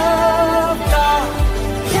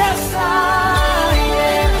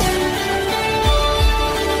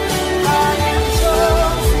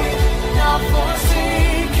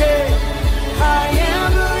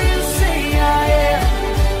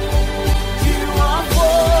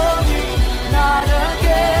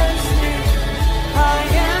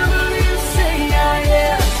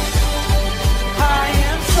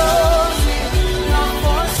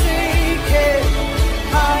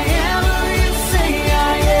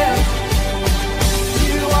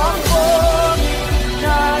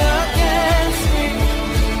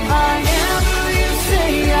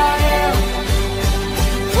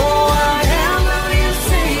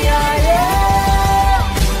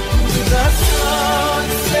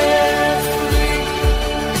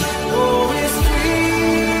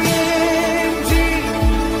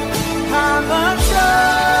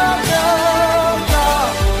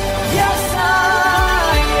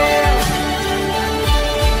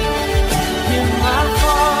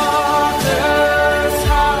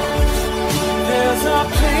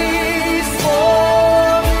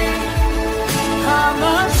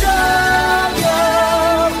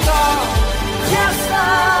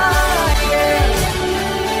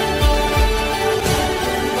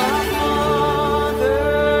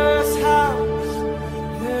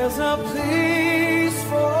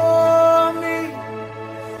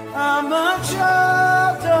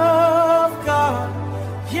child of God.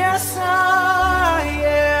 Yes, I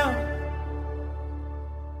am.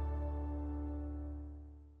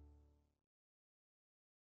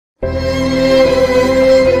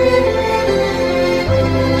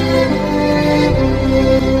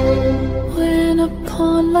 When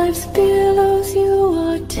upon life's billows you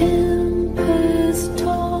are tempest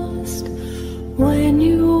tossed, when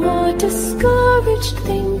you are discouraged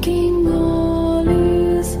thinking all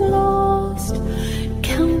is lost,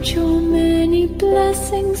 count your many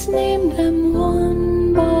blessings, name them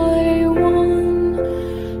one by one,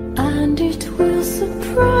 and it will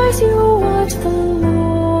surprise you what the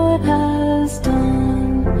Lord has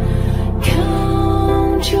done.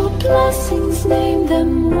 Count your blessings, name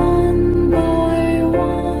them one by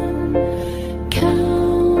one.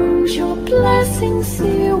 Count your blessings,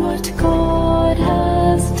 see what God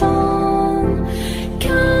has done.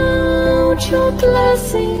 Count your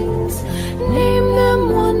blessings, name them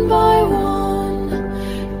one by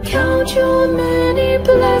one. Count your many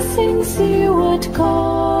blessings, see what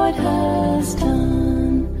God has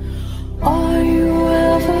done. Are you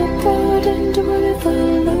ever burdened with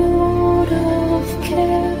a load of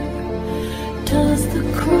care? Does the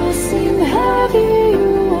cross seem heavy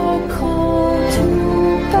you are called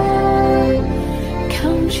to bear?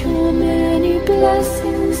 Count your many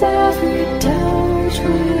blessings, every doubt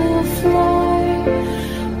will fly,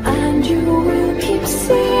 and you will keep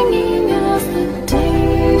singing as the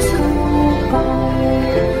days go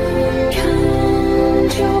by.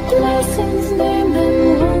 Count your blessings, name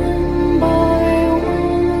them one by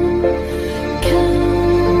one.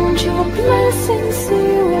 Count your blessings,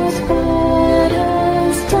 see what God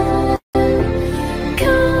has done.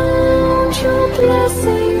 Count your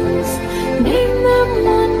blessings, name them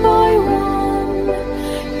one by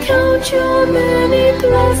one. Count your many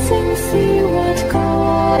blessings, see what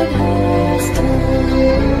God has done.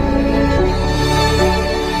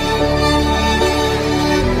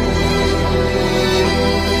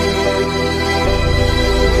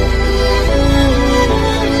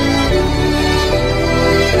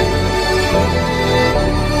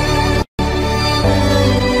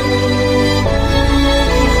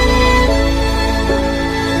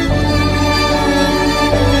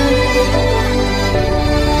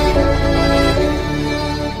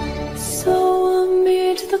 So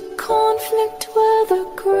amid the conflict, whether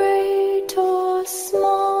great or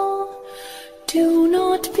small, do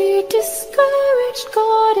not be discouraged,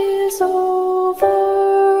 God is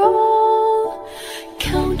over all.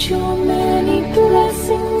 Count your many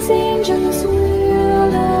blessings, angels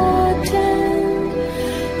will attend,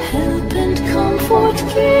 help and comfort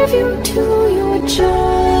give you to your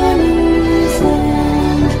journey's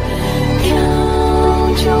end.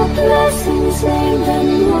 Count your blessings, name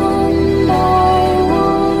them one by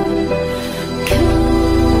one.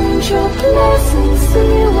 Count your blessings,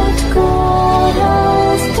 see what God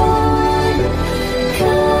has done.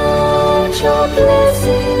 Count your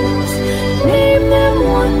blessings, name them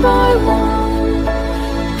one by one.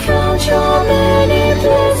 Count your many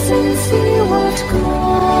blessings, see what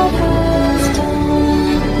God has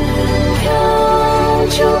done.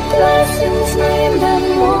 Count your blessings, name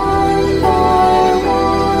them one by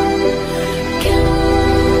one.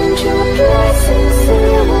 Count your blessings,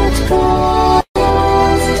 see what God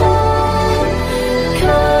has done.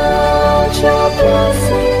 Count your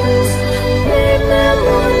blessings, name them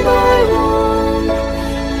one by one.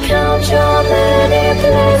 Count your many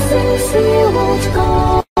blessings, see what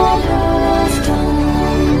God has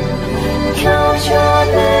done. Count your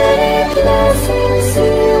many blessings,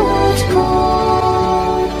 see what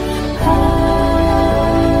God has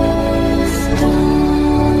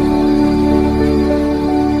done.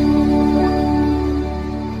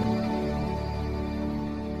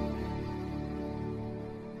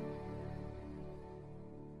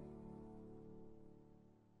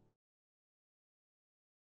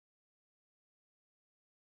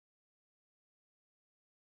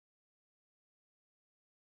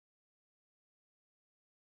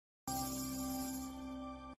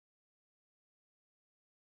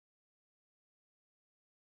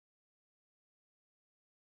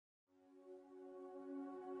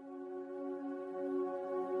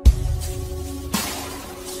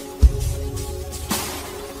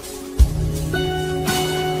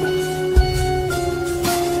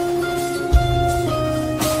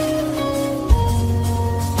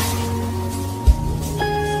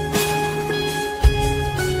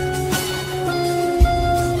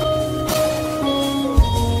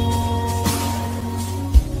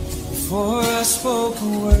 spoke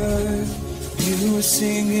a word, you were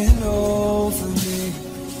singing over me.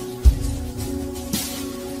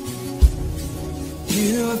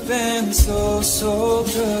 You have been so, so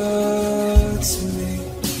good to me.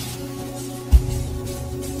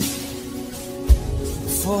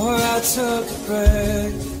 Before I took a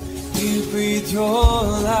breath, you breathed your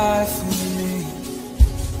life in me.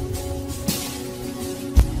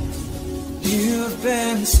 You have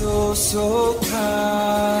been so, so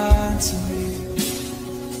kind to me.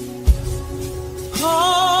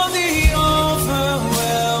 All the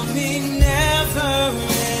overwhelming,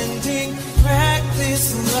 never-ending, reckless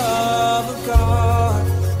love of God.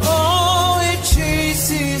 Oh, it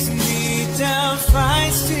chases me down,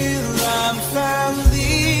 fights till I'm found,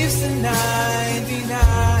 leaves the 99.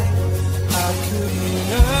 I couldn't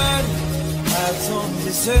earn it, I don't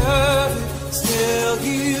deserve it, still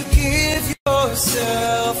you give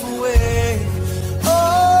yourself away.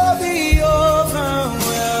 Oh, the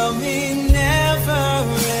overwhelming,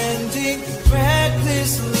 never-ending,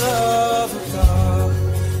 reckless love of God.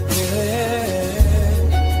 Yeah.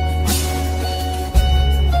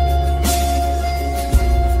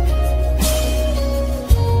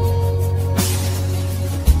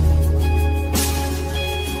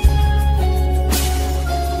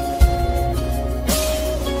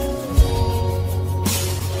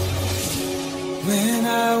 When I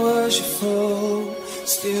was your foe,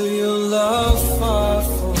 still your love fought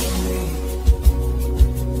for me.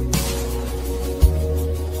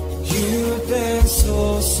 You have been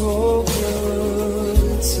so, so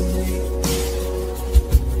good to me.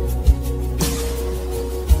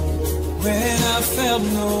 When I felt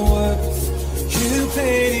no worth, you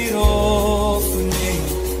paid it all for me.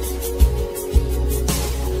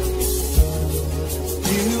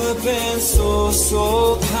 You have been so, so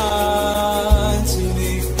kind to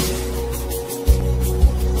me.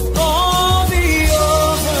 All the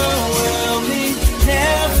overwhelming,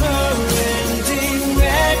 never-ending,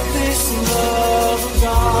 reckless love of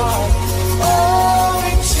God. Oh,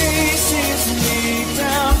 it chases me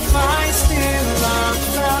down, fights till I'm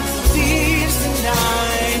found, leaves the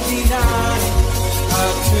 99. I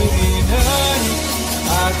couldn't earn it,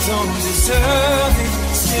 I don't deserve it,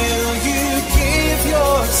 still you give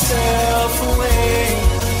yourself away.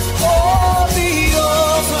 Oh, the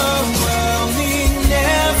overwhelming,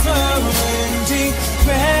 never-ending,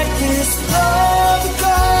 reckless love of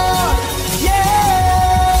God. Yeah.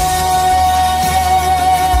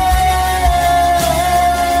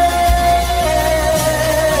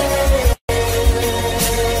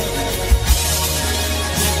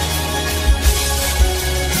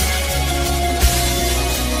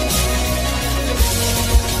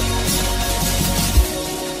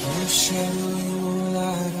 No shadow you won't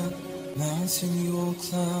light up, mountain you won't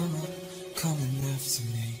climb up, coming after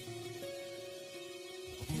me.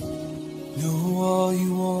 No wall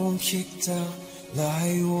you won't kick down,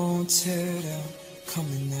 lie you won't tear down,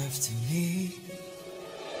 coming after me.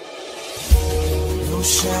 No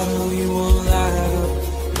shadow you won't light up,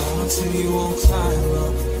 mountain you won't climb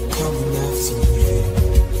up, coming after me.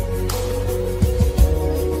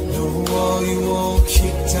 No wall you won't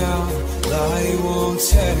kick down, lie you won't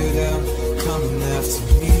tear down, coming after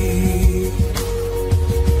me.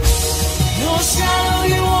 No shadow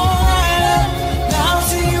you won't light up,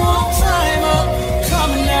 mountain you won't climb up,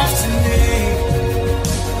 coming after me.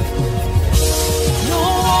 No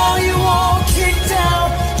wall you won't kick down,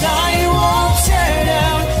 lie you won't tear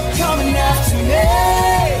down, coming after me.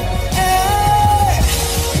 Hey.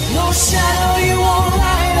 No shadow you won't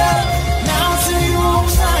light up, mountain you won't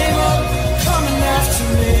climb up, coming after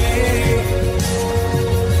me.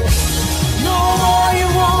 No wall you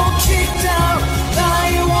won't kick down, lie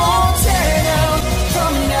you won't tear down,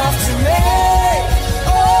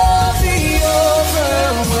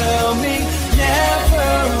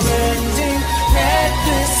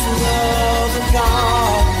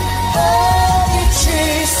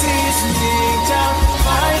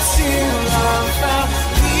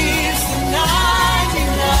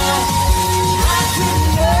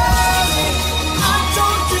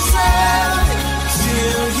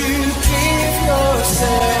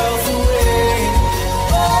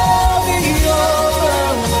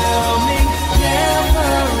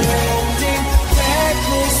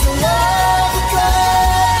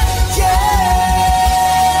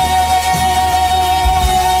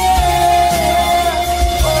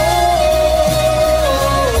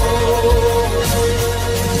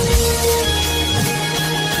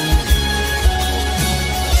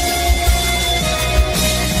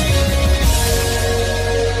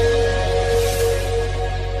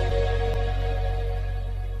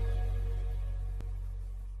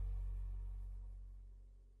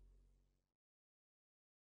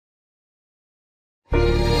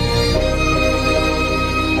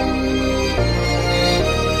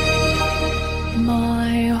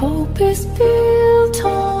 is built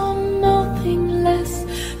on nothing less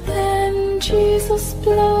than Jesus'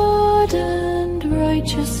 blood and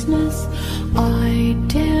righteousness. I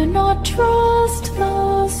dare not trust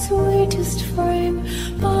the sweetest frame,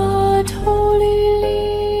 but wholly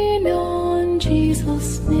lean on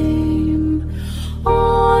Jesus' name.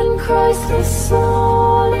 On Christ the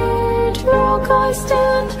solid rock I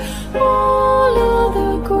stand, all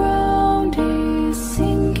other ground is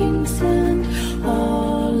sinking sand,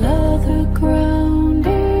 all other ground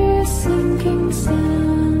is sinking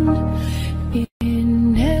sand.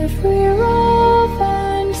 In every rough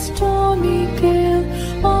and stormy gale,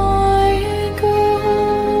 my anchor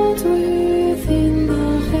holds within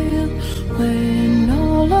the veil. When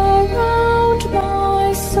all around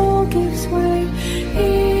my soul gives way,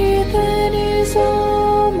 He then is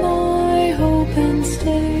all my hope and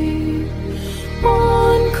stay.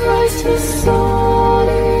 On Christ the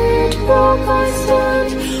solid rock I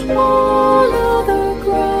stand, all other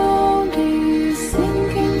ground is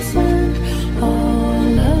sinking sand,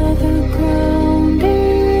 all other ground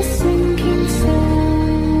is sinking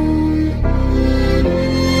sand.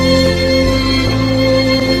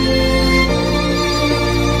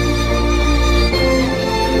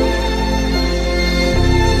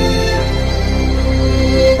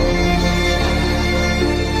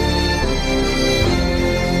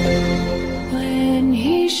 When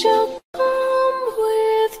He shall come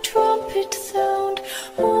with trumpet sound,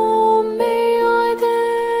 oh, may I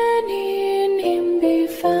then in Him be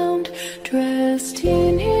found, dressed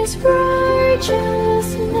in His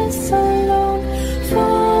righteousness alone,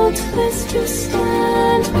 faultless to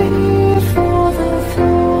stand before the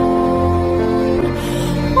throne.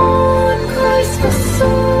 On Christ the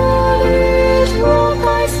solid rock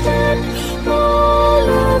I stand, all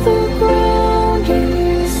other ground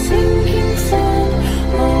is sinking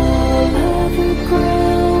sand, all other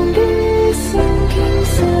ground is sinking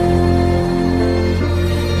sand.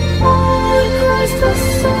 On Christ the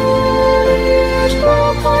solid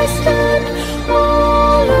rock I stand,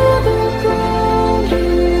 all other ground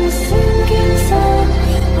is sinking sand,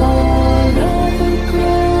 all other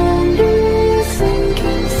ground is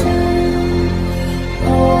sinking sand,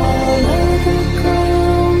 all other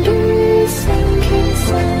ground is sinking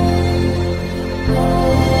sand,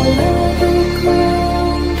 all other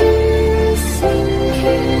ground is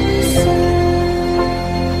sinking sand.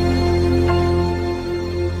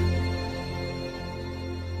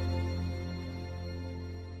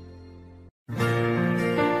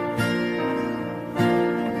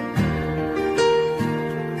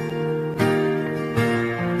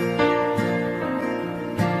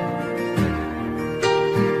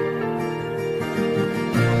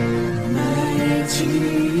 My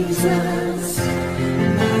Jesus,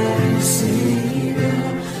 my Savior,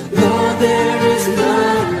 Lord, there is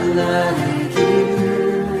none like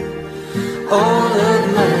you. All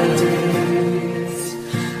of my days,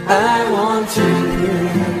 I want to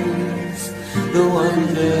praise the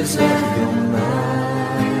wonders of your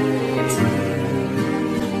mighty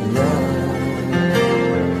love.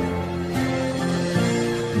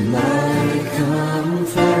 My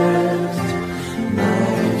comfort,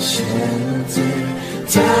 my shelter,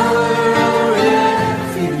 tower of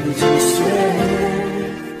refuge and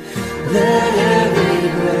strength, let every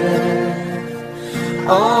breath,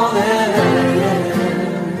 all that I am,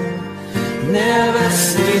 never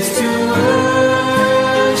cease to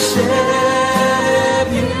worship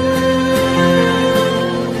you.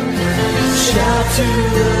 Shout to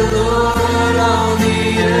the Lord, all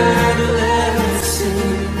the earth, let us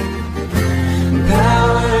sing.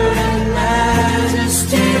 Power and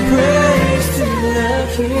majesty, praise to the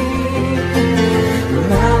King. The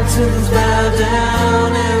mountains bow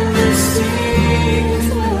down and the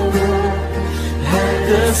seas will roar at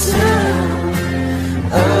the sound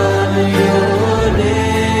of your name.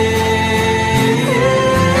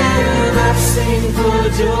 I sing for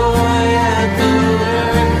joy at the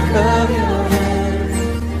work of your hands.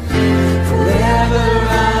 Forever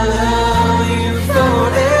I love you,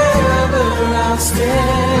 forever I'll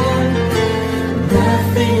stand.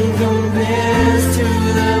 Nothing compares to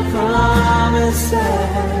the promise I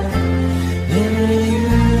have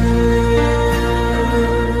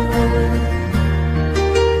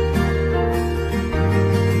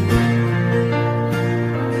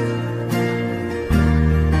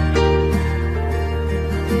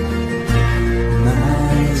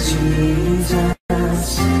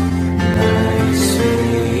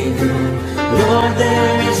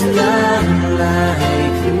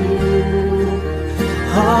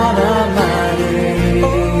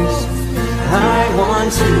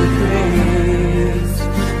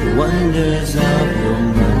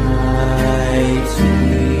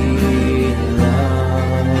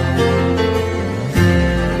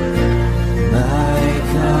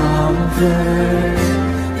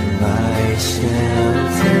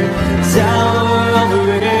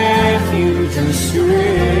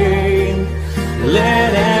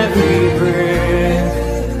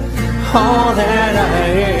all that I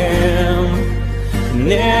am.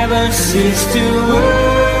 Never cease to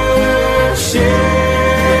worship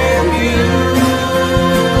you.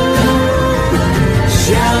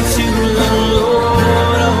 Shout to the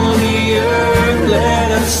Lord, all the earth,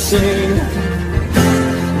 let us sing.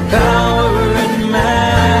 Power and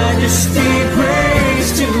majesty, praise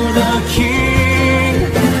to the King.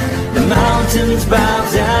 The mountains bow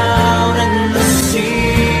down and the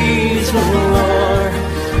seas roar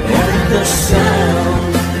at the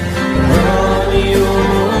sound of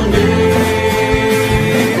your name.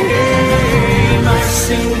 I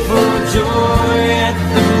sing for joy at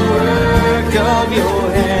the work of your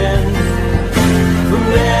hand.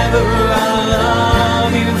 Forever I'll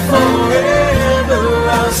love you, forever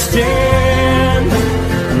I'll stand.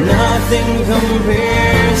 Nothing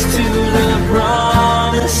compares to the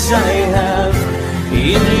promise I have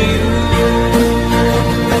in you.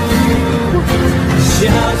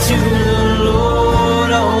 Shout to the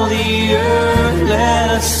Lord, all the earth,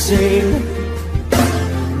 let us sing.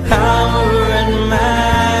 Power and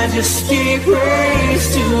majesty, praise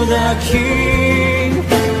to the King.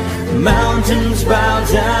 Mountains bow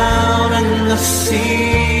down and the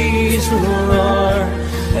seas roar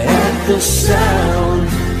at the sound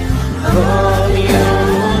of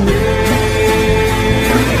your name.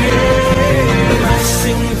 I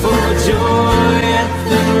sing for joy at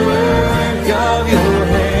the work of your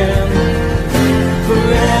hand.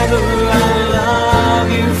 Forever I'll love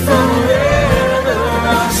you, forever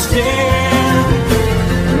I'll stand.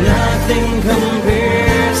 Nothing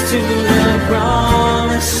compares to the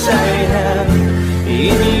promise I have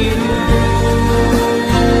in you.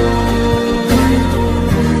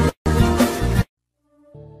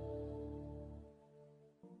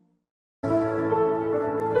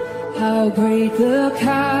 How great the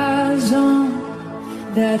chasm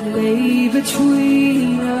that lay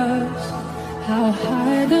between us. How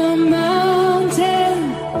high the mountain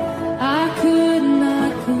I could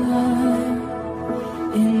not climb.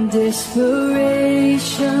 In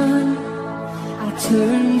desperation I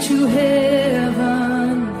turned to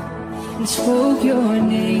heaven and spoke your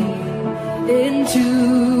name into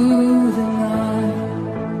the night.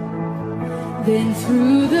 Then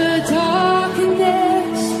through the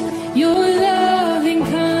darkness your loving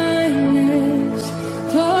kindness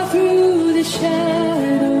tore through the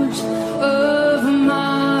shadows of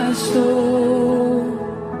my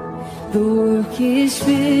soul. The work is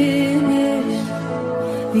finished,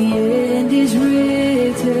 the end is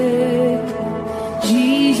written.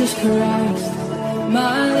 Jesus Christ,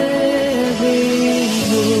 my living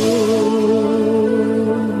hope.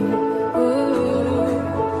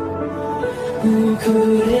 Oh, who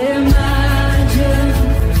could imagine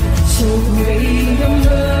so great a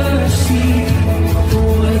mercy?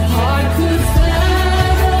 What heart could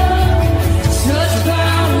fathom such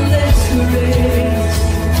boundless grace?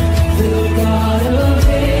 The God of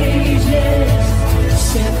ages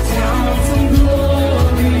stepped down from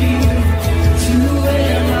glory to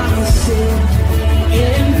wear my sin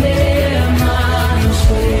and bear my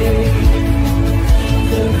shame.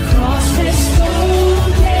 The cross has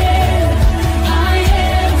spoken, I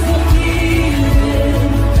am forgiven.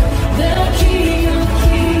 The King of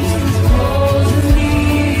Kings calls me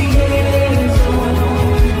his own.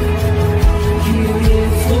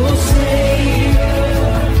 Beautiful Savior,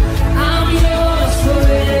 I'm yours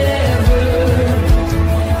forever.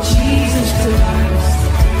 Jesus Christ,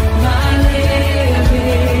 my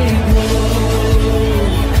living hope.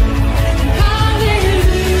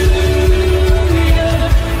 Hallelujah,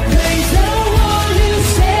 praise the one who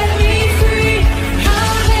set me free.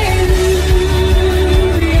 Hallelujah,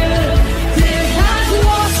 death has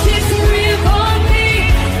lost its grip on me.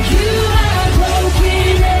 You have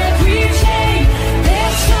broken every chain.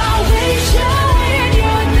 There's salvation in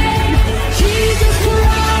your name. Jesus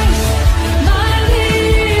Christ, my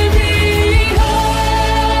living hope.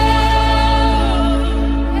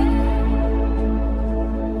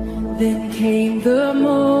 Then came the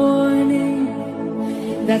morning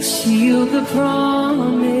that sealed the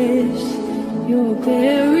promise. Your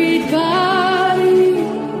buried body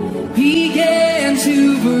began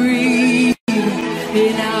to breathe.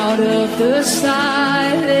 And out of the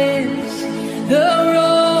silence, the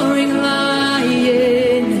roaring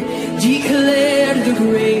lion declared the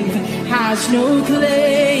grave has no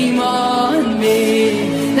claim on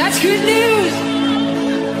me. That's good news.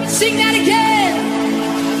 Sing that again.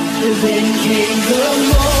 Then came the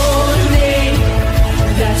morning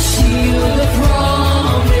that sealed the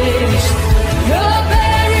promise. Your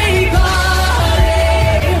buried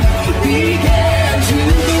body began to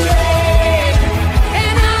break,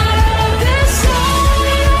 and out of the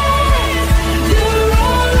silence,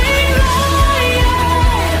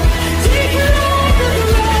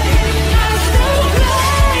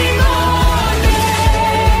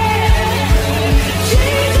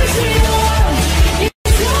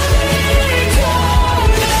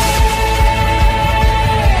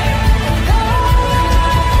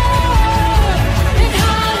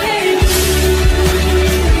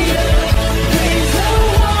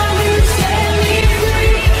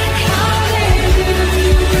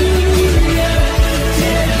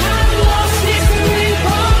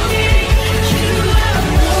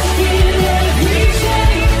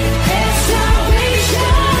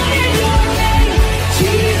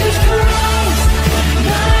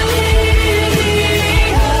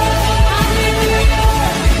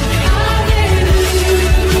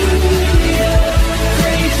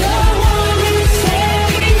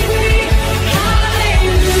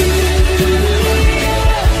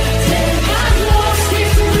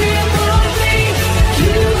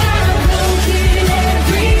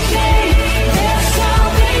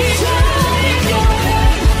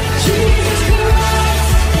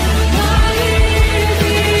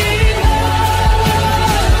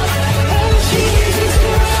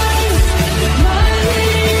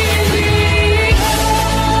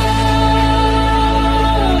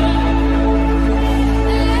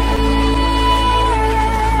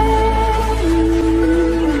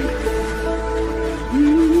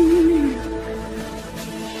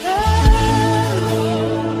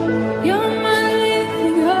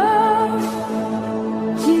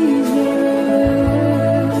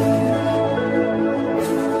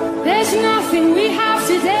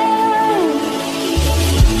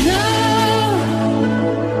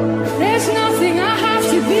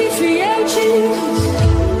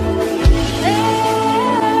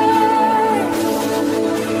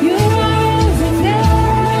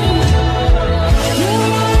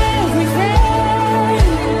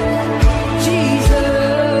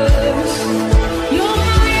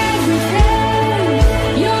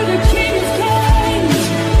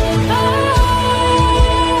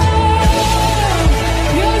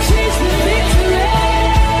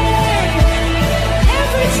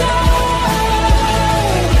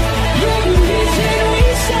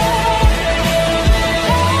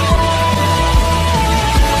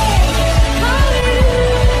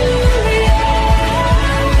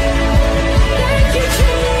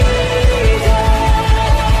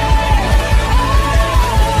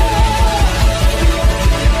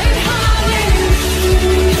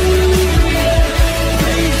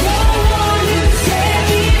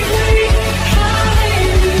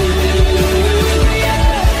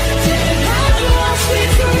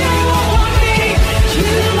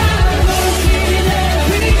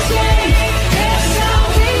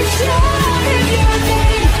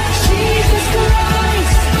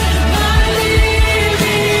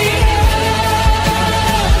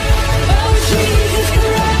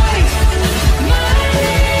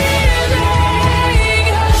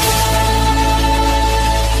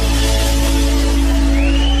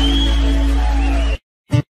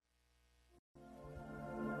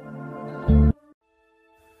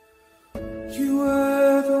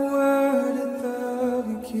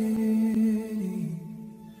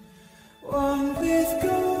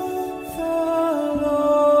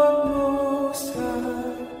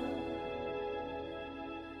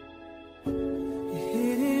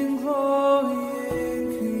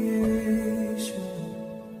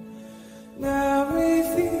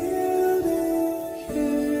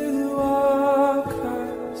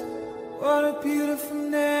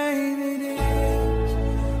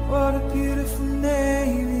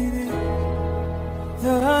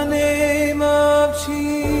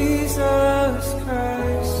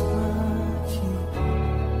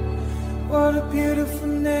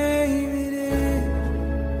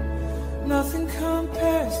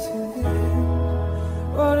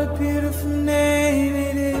 wonderful name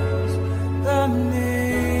it is, the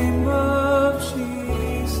name of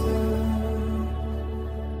Jesus.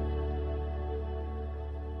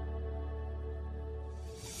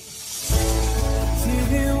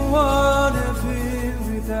 Didn't want to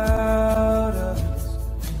live without us,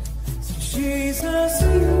 so Jesus,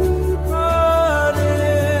 you brought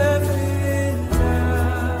everything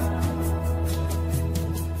down.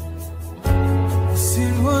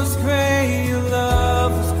 Sin was great, your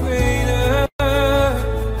love was greater.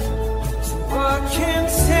 So what can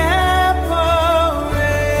separate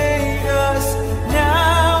us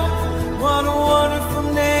now? What a wonderful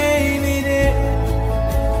name it is.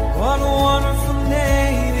 What a wonderful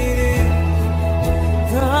name it is.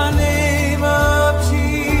 The name of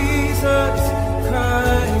Jesus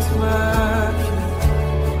Christ, my King.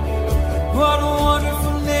 What a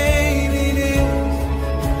wonderful name it is.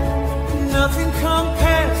 Nothing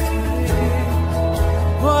compares to it.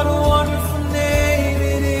 What a wonderful name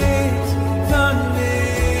it is. The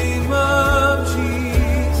name of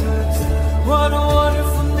Jesus. What a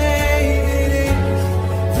wonderful name it is.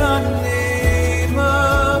 The name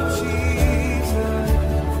of Jesus.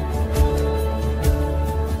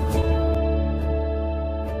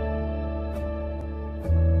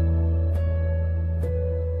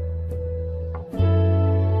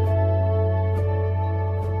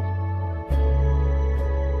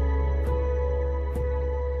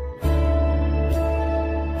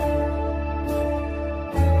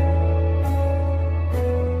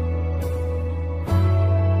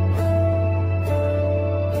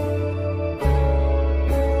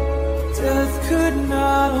 Death could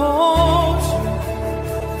not hold you,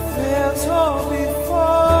 felt all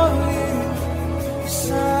before you.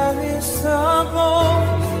 Silence the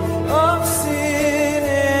bones of sin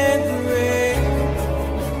and grave.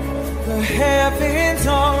 The heavens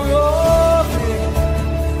are roaring,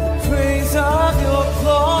 praise of your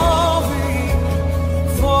glory.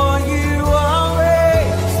 For you are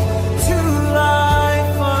raised to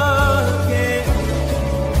life again.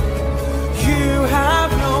 You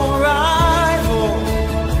have no rival,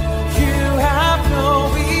 you have no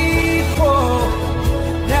equal.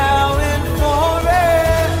 Now and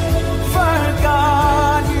forever,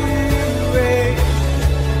 God, you reign.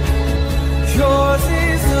 Yours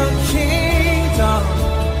is the kingdom,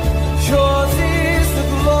 yours is the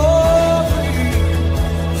glory,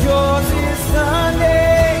 yours is the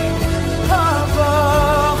name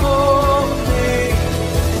above all names.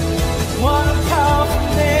 What a powerful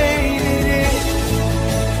name it is.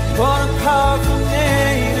 What a powerful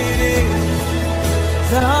name it is.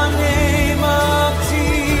 The name of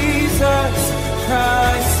Jesus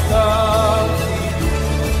Christ the King.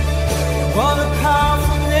 What a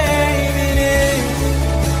powerful name it is.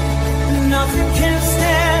 Nothing can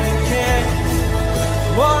stand against.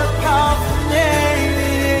 What a powerful name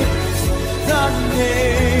it is. The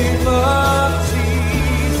name of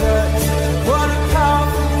Jesus. What a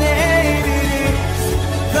powerful name it is.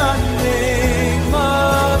 The name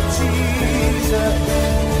of Jesus.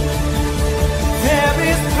 There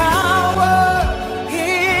is power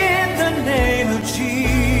in the name of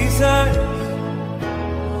Jesus.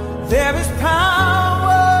 There is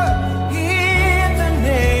power in the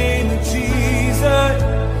name of Jesus.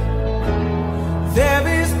 There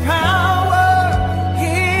is power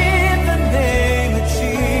in the name of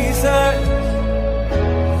Jesus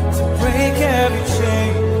to break every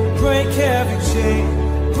chain, break every chain,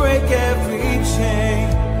 break every chain.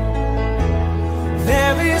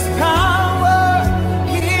 There is power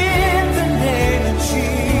in the name of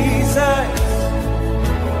Jesus.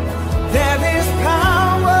 There is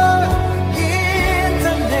power in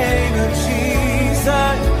the name of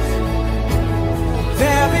Jesus.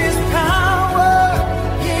 There is power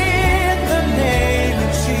in the name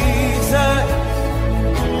of Jesus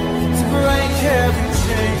to break every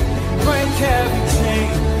chain, break every chain,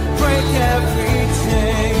 break every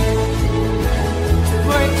chain, to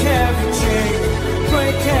break every chain,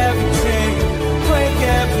 break every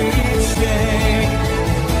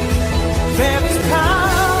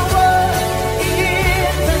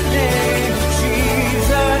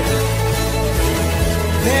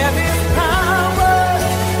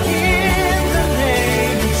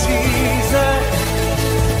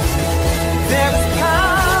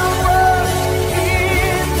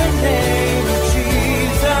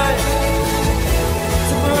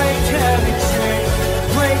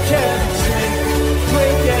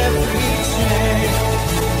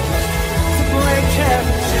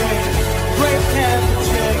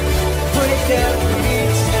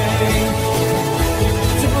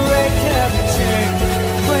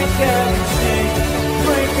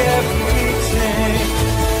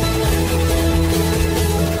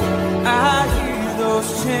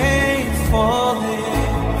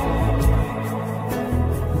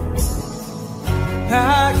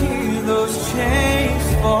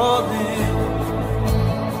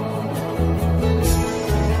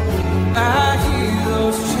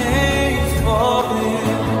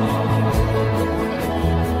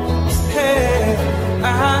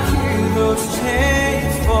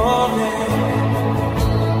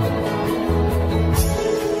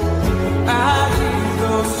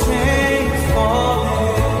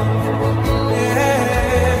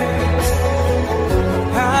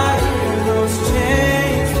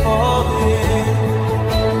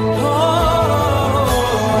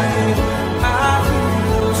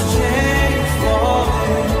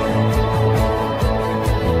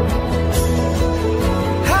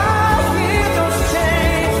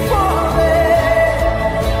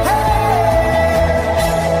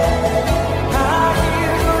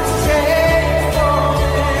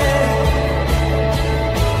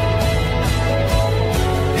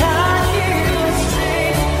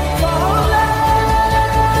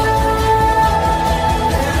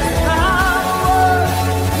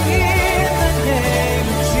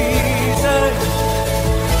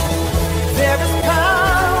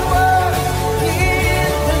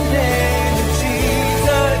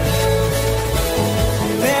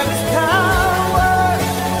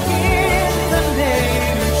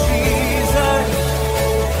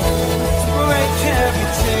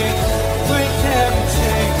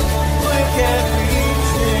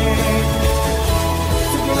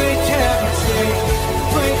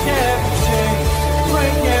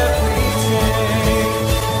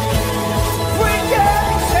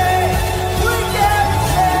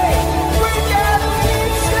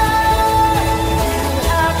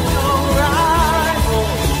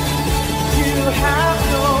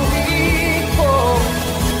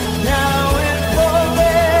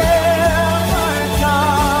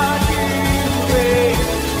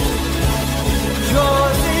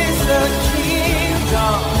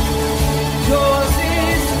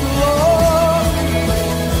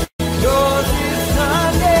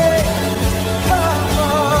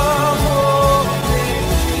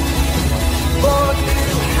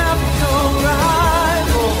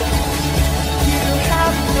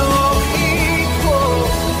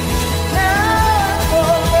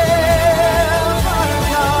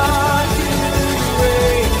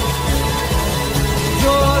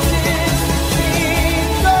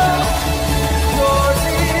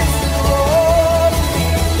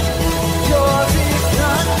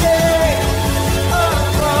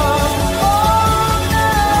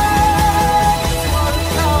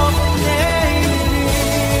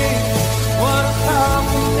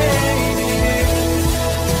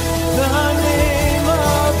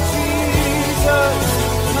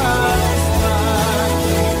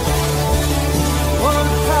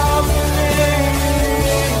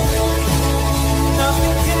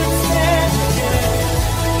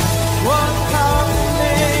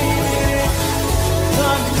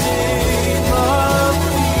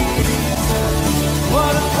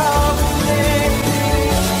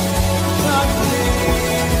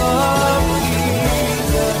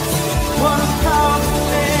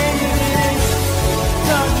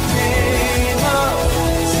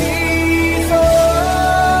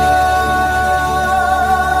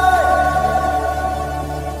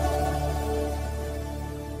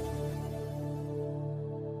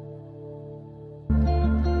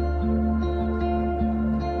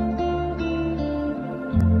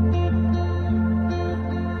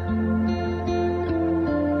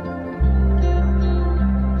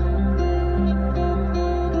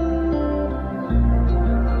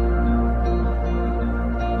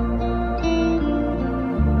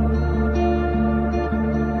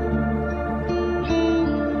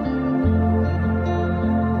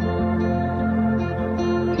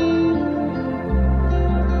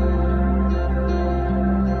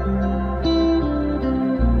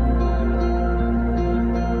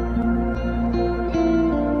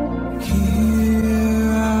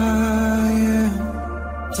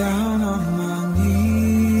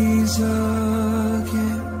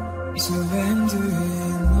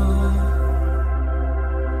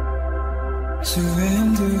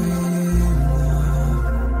surrendering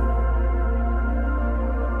now.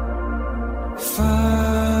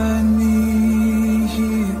 Find me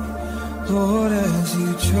here, Lord, as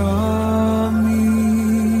you draw me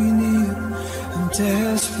near. I'm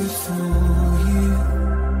desperate for you.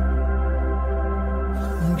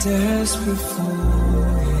 I'm desperate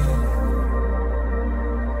for you.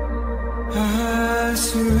 I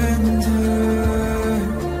surrender.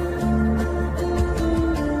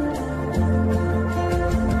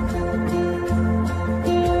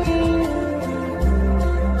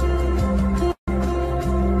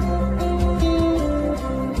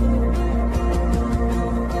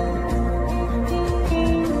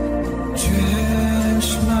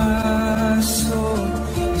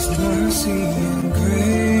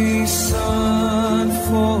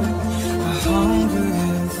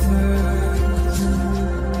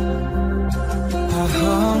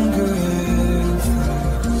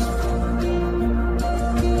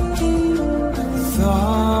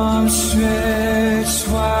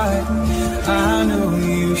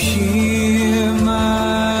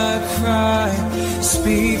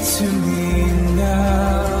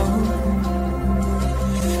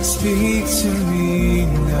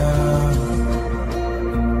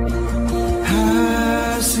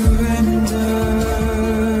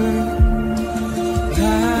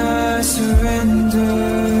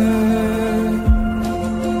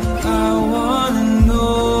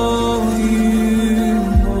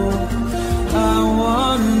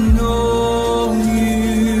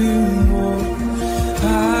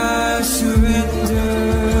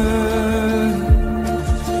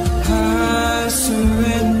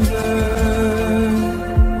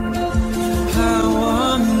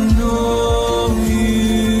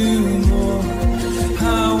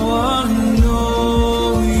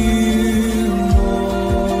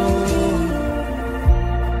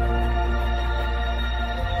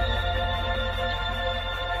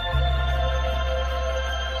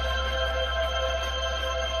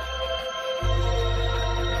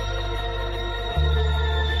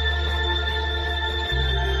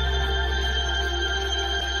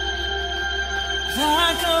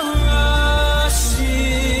 Like a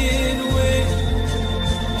rushing wind,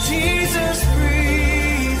 Jesus,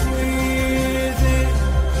 breathe within.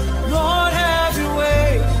 Lord, have your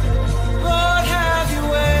way. Lord, have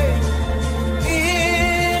your way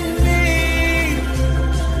in me.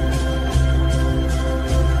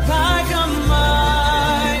 Like a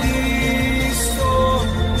mighty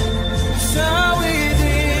storm, stir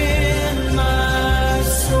within my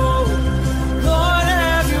soul. Lord,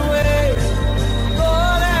 have your way.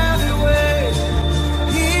 Lord, have your way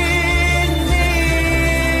in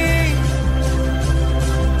me.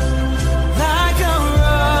 Like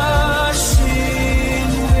a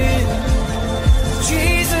rushing wind,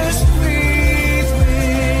 Jesus, breathe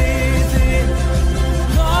within.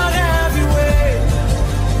 Lord, have your way.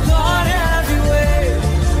 Lord, have your way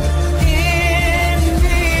in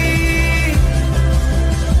me.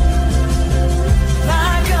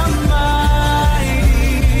 Like a mighty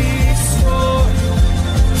sword,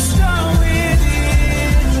 stir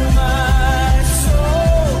within my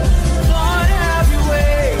soul. Lord, have your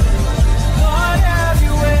way. Lord, have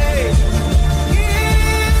your way in me.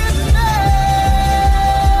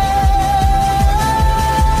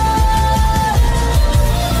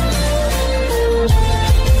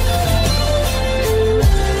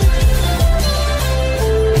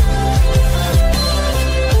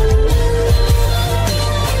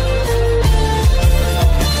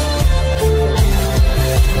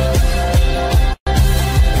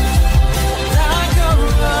 Like a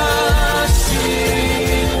rushing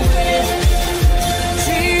wind,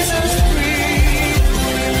 Jesus, breathe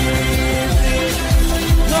within.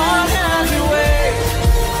 Lord, have your way.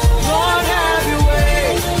 Lord, have your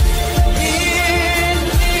way in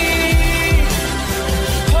me.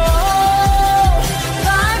 Oh,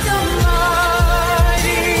 like a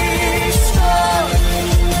mighty storm,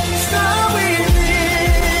 stir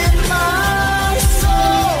within my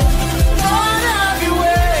soul. Lord, have your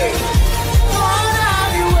way. Lord,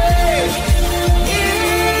 have your way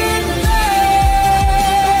in me.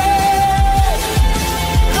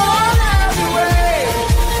 Lord, have your way.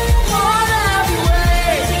 Lord, have your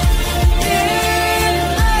way in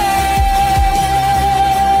me.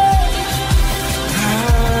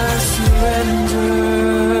 I surrender.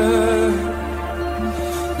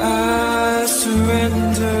 I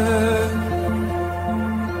surrender.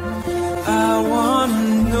 I wanna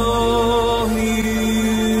know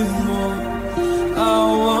you more. I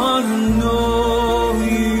wanna know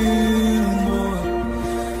you more.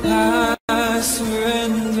 I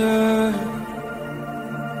surrender.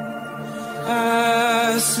 I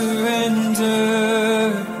I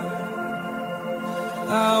surrender.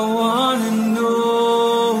 I wanna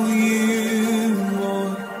know you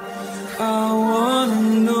more. I wanna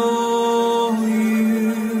know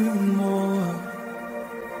you more.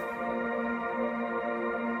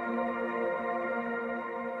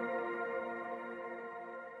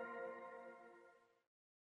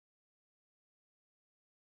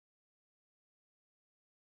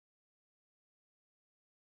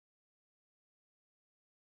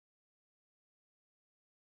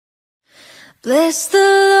 Bless the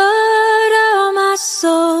Lord, oh my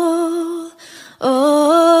soul,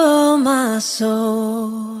 oh my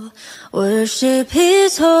soul. Worship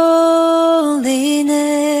His holy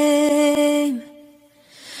name.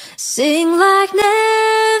 Sing like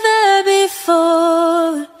never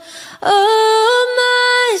before, oh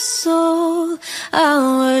my soul.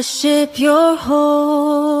 I'll worship Your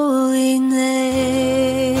holy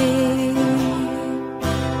name.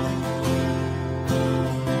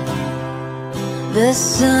 The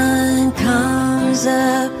sun comes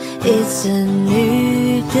up, it's a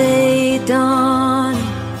new day dawning.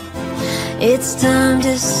 It's time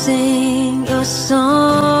to sing Your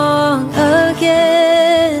song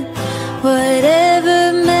again.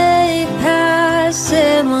 Whatever may pass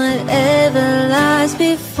and whatever lies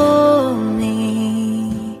before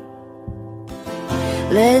me,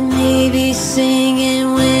 let me be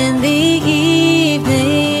singing when the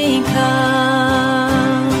evening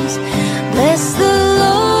comes. Bless the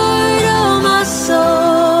Lord, oh my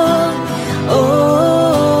soul,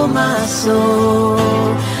 oh my soul.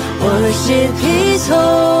 Worship His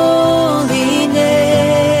holy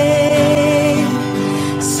name.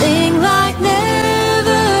 Sing like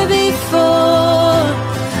never before,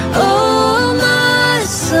 oh my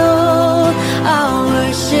soul. I'll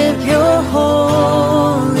worship Your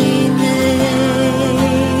holy name.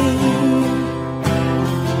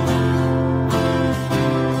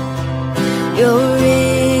 You're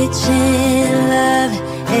rich in love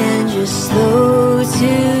and You're slow to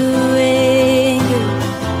anger.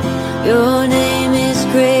 Your name is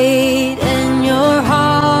great and Your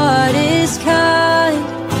heart is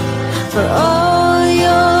kind. For all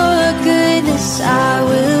Your goodness I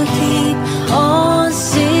will keep on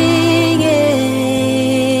singing.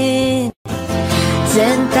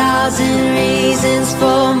 10,000 reasons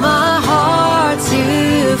for my heart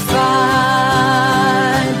to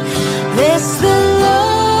find. Bless the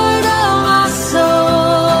Lord, oh my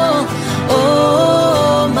soul,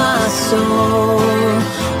 oh my soul.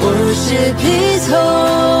 Worship His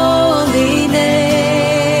holy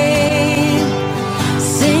name.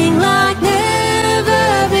 Sing like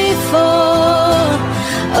never before,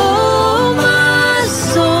 oh my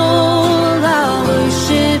soul. I'll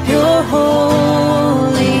worship Your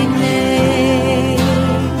holy name.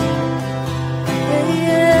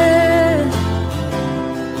 Yeah.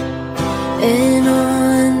 And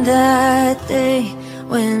on that day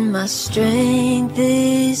when my strength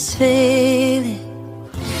is failing,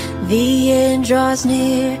 the end draws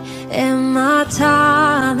near and my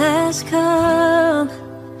time has come,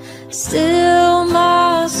 still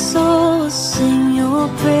my soul will sing Your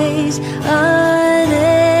praise unending.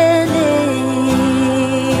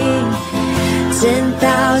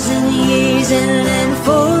 10,000 years and then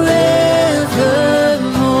forevermore.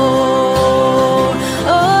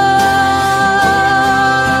 Oh,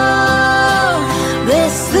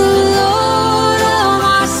 bless the Lord, oh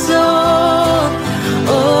my soul,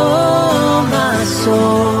 oh my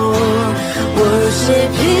soul.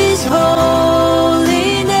 Worship His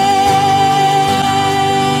holy name.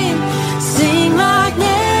 Sing like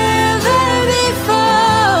never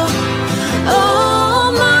before,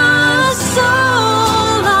 oh my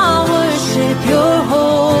soul. I'll worship Your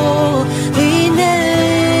holy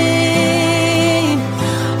name.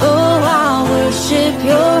 Oh, I'll worship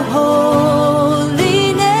Your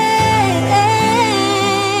holy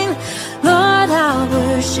name. Lord, I'll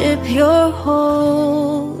worship Your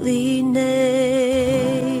holy name.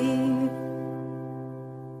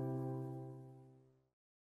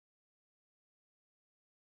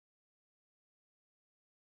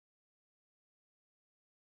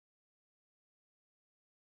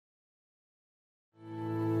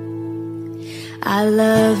 I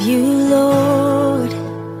love You, Lord.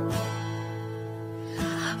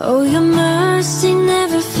 Oh, Your mercy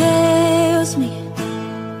never fails me.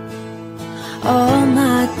 All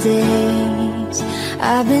my days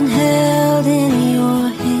I've been held in Your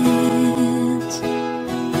hands.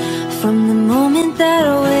 From the moment that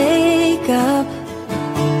I wake up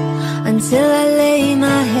until I lay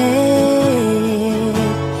my head,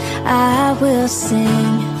 I will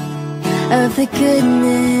sing of the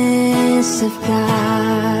goodness goodness of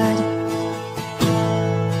God.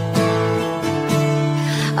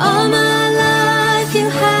 All my life you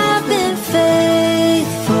have been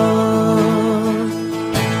faithful.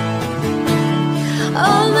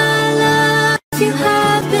 All my life you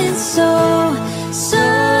have been so, so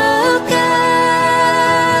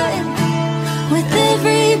good. With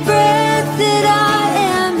every breath that I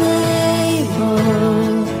am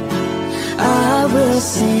able, I will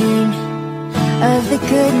sing of the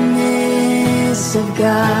goodness of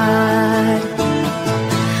God.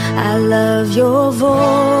 I love your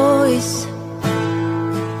voice.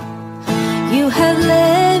 You have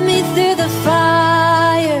led me through the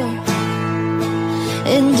fire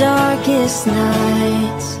in darkest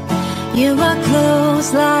nights. You are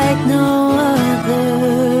close like no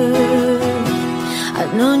other.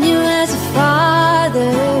 I've known you as a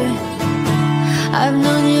father, I've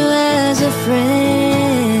known you as a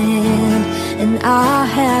friend, and I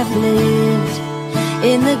have lived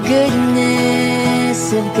in the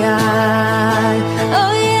goodness of God.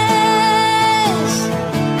 Oh yes,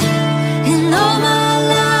 in all my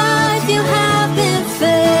life you have been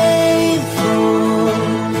faithful.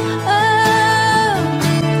 Oh,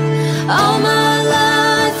 all my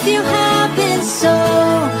life you have been so,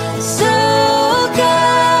 so good.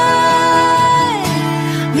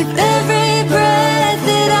 With every breath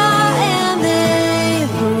that I am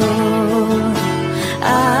able,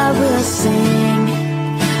 I will sing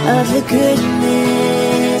of the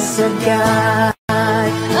goodness of God.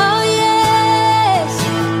 Oh yes,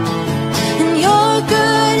 and your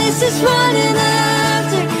goodness is running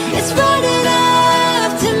after, it's running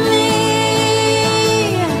after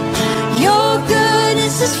me. Your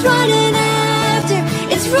goodness is running after,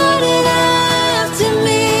 it's running after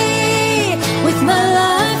me. With my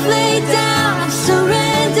life laid down, I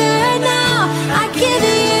surrender now. I give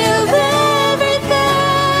you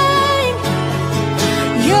everything.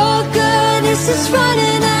 Your goodness is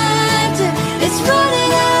running after, it's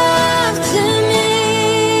running after me.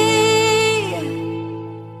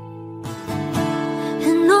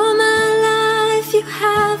 And all my life you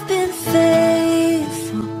have been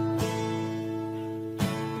faithful.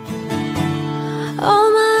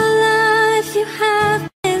 All my life you have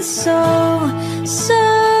been so,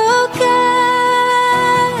 so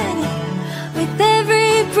good. With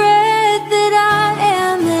every breath that I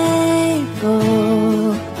am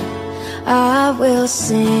able, I will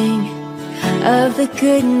sing of the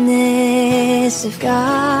goodness of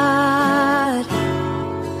God.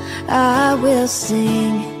 I will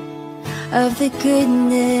sing of the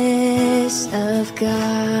goodness of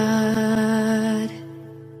God.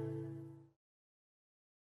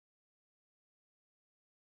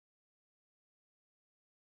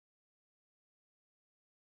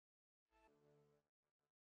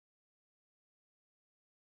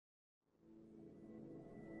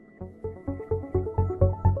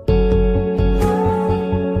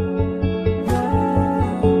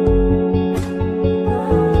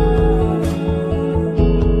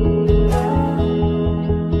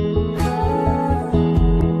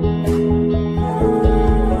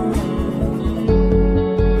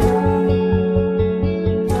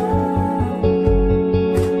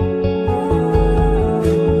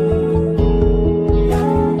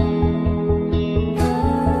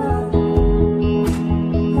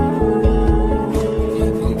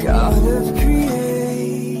 God of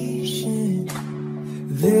creation,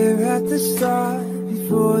 there at the start,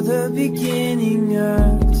 before the beginning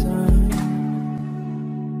of time.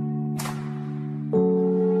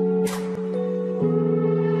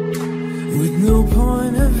 With no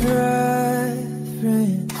point of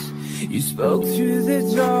reference, you spoke through the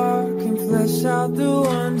dark and fleshed out the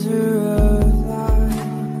wonder of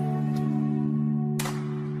life.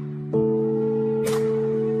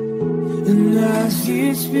 And as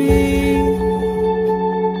you speak,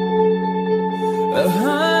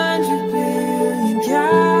 100 billion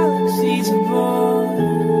galaxies are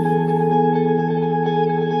born.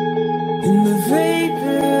 In the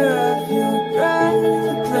vapor of your breath,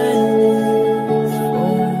 the planets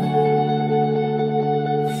form.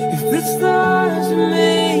 If the stars are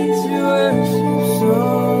made to worship so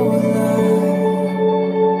alive,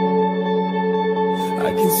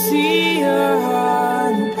 I can see your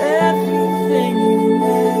heart in everything you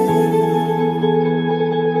made.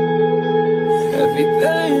 Every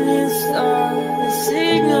burning star, a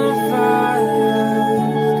signal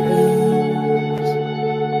fire of grace.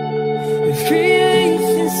 If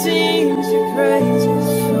creation sings your praises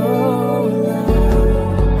so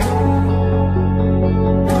loud,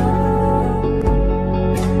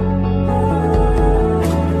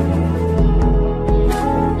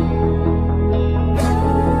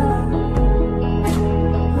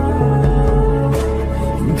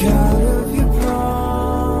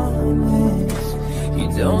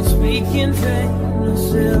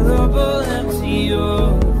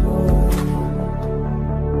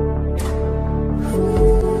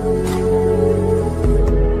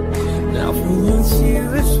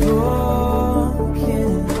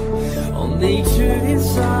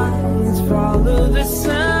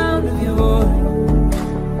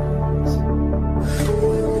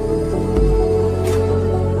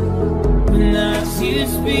 you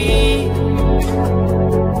speak,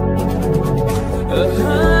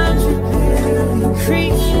 100 billion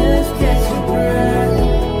creatures catch your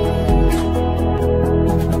breath,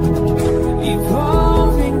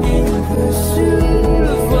 evolving in pursuit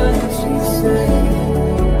of what you say.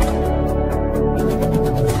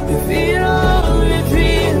 If it all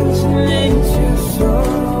reveals and makes you so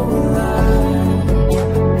alive,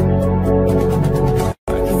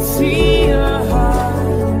 I can see your heart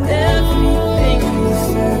in everything you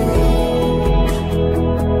say.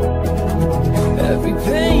 Every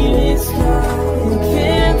pain is gone, it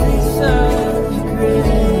can't be such a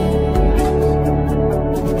grace.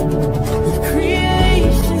 If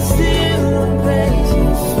creation still obeys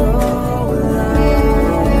you so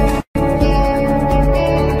alive.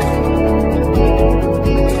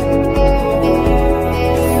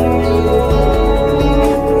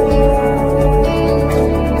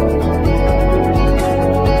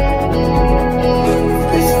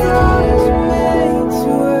 The stars are made to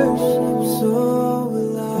worship so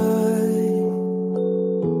alive.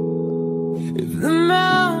 If the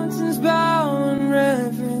mountains bow in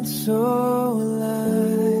reverence so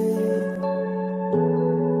alive.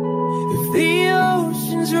 If the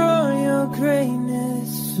oceans roar your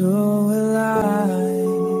greatness so alive.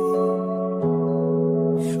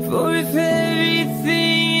 For if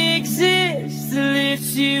everything exists to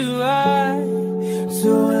lift you high,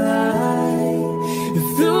 so alive.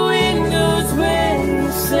 If the wind knows where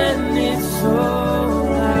you send it, so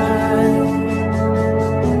alive.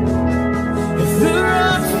 If the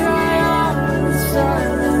rocks cry out in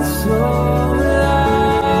silence, so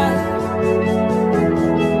alive.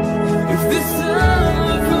 If the sun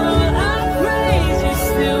will fall, I praise you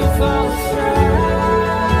still fall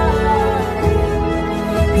short.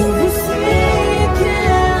 You will sing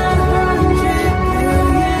again 100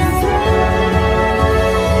 billion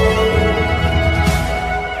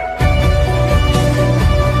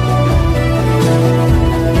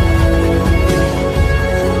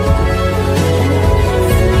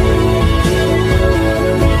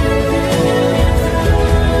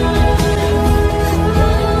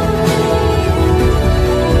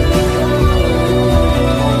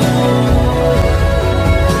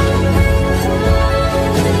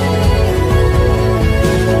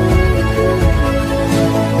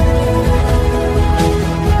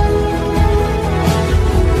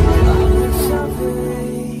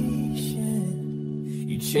salvation.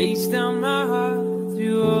 You chase down my heart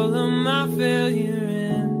through all of my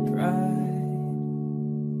failure and pride.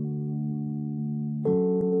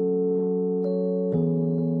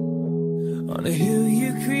 On a hill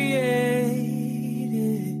you created,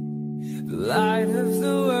 the light of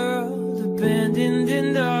the world, abandoned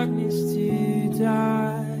in darkness to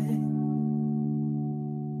die.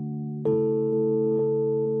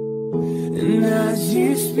 And as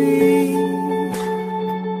you speak,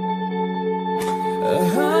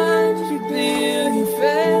 100 billion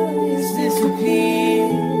failures disappear.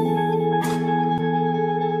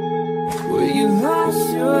 Where you lost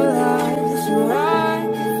your life, that's where I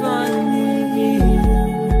can find you here.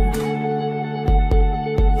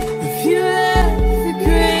 If you left the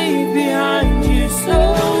grave behind you, so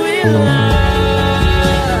will I.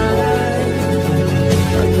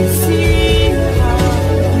 I can see your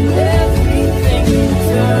heart in everything you've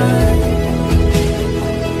done.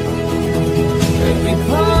 Every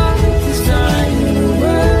part designed in a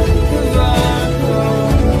work of art.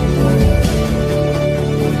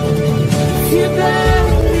 If you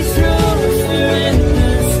bear these roads,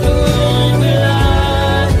 surrender, so will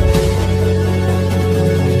I.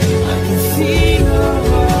 I can see your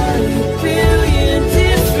heart in a billion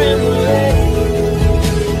different ways.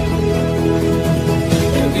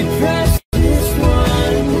 Every precious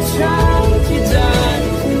one, the child you died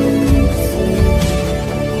to save.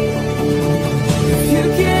 If you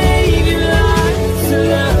gave your life to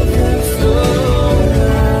love them so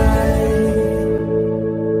alive,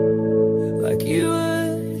 like you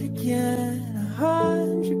would again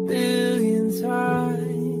 100 billion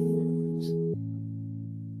times.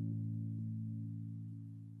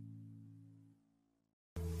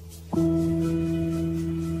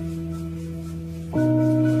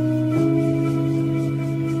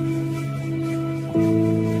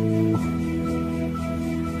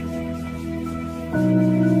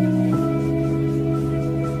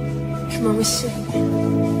 Come on, we sing.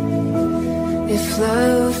 If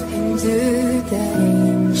love endured that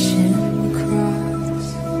ancient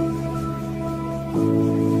cross,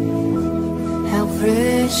 how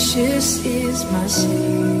precious is my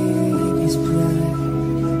Savior's blood.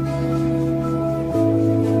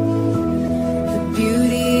 The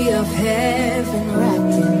beauty of heaven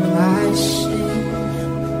wrapped in my shame,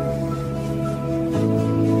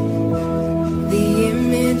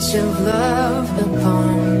 image of love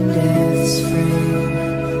upon death's frame.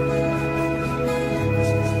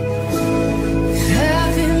 If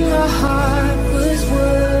having my heart was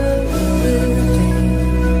worth the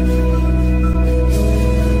pain,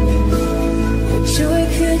 what joy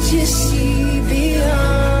could you see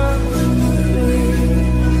beyond the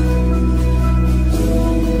rain?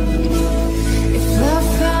 If love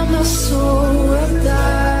found my soul worth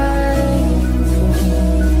dying for,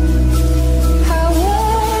 how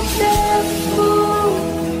wonderful,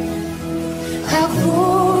 how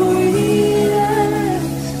glorious,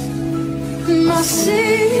 my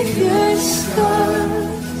Savior's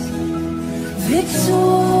scars, victorious,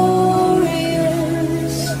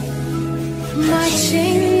 my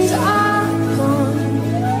chains are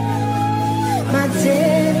gone, my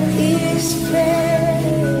debt is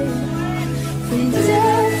paid, from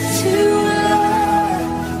death to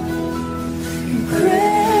life, from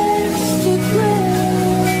grace to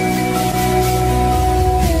grace.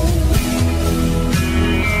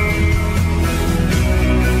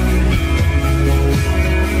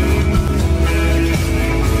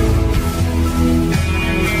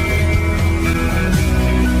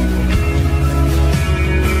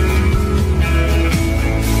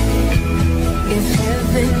 If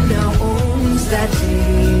heaven now owns that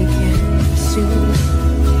vacant soon,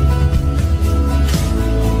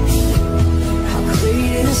 how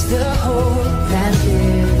great is the hope that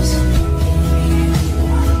lives in you.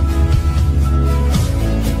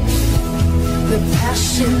 The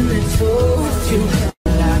passion that drove through hell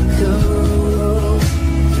like a road.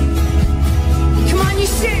 Come on, you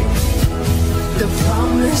sing. The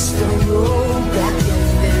promise, the road back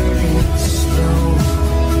heaven is stone.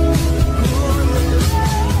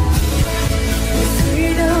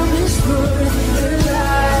 Freedom is worth the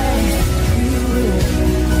life you live.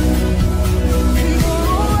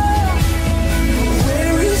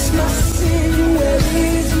 Where is my sin? Where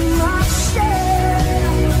is my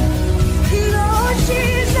shame? Lord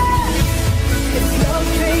Jesus, if love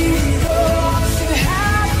paid it all to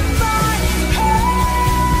have my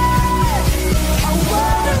head, I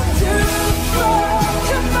wanna do for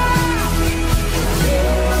tomorrow.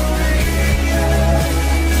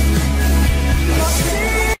 My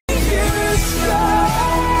Savior's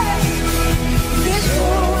scars,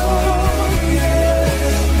 victorious,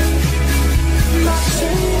 my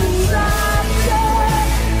chains are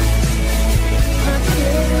dead, my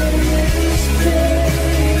debt is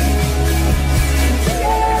paid,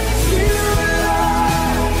 death to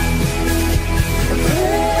life,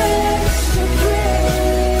 grace to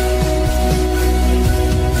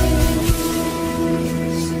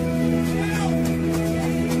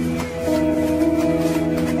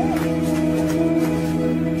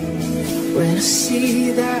When I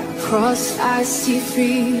see that cross, I see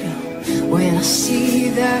freedom. When I see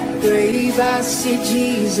that grave, I see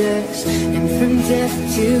Jesus. And from death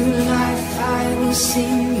to life, I will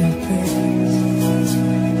sing your praise.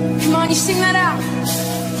 Come on, you sing that out.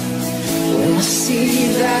 When I see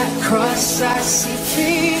that cross, I see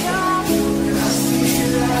freedom. When I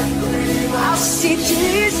see that grave, I see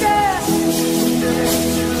Jesus. From death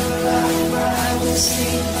to life, I will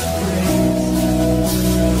sing your praise.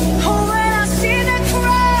 Oh, when I see the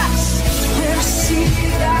cross, when I see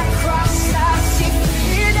that cross, I see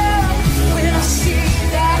freedom. When I see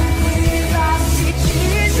that grave, I see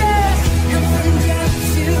Jesus. And from death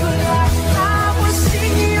to life, I will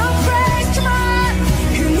sing your praise. Come on,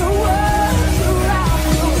 in the world around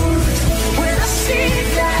the world. When I see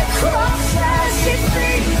that cross, I see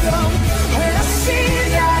freedom. When I see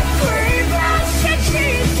that grave, I see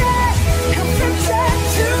Jesus. And from death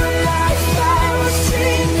to life,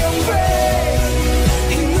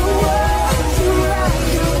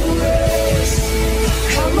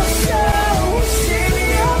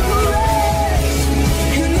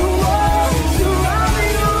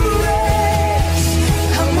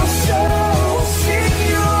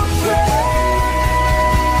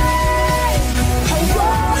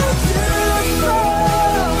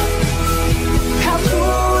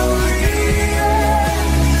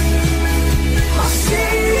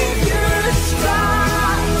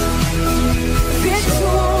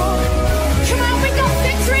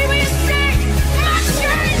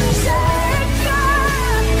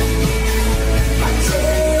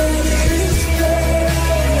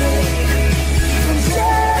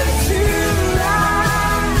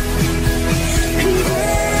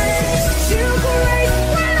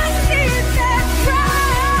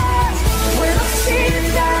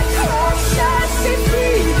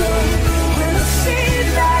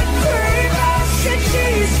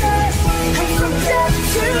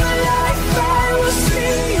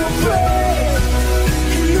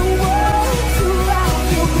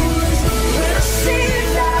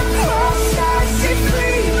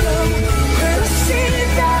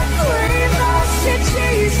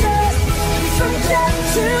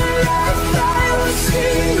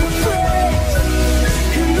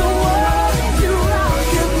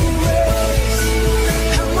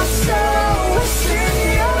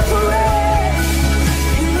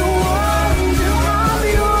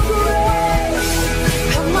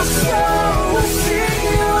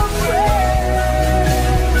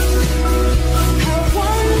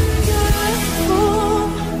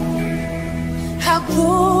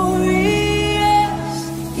 glorious.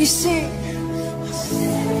 You sing.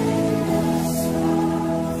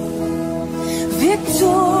 Victorious,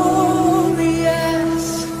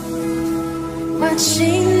 my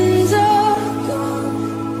chains are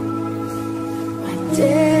gone, my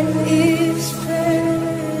debt is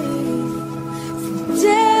paid, from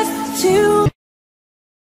death to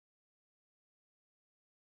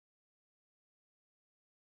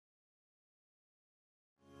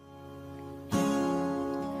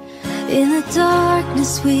In the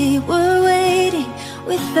darkness we were waiting,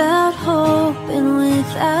 without hope and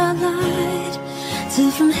without light,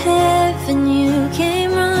 till from heaven you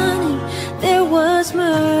came running. There was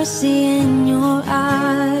mercy in your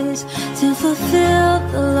eyes, to fulfill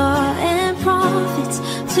the law and prophets.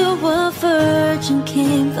 To a virgin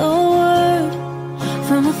came the word,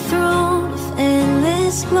 from a throne of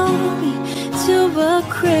endless glory to a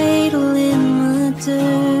cradle in the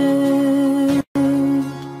dirt.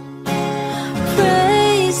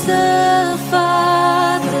 Praise the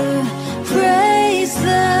Father, praise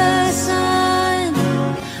the Son,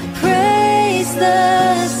 praise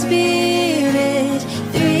the Spirit,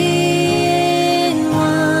 three in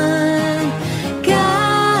one.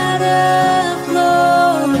 God of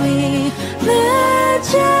glory,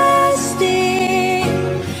 majesty,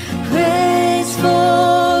 praise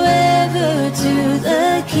forever to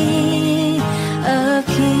the King of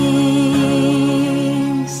Kings.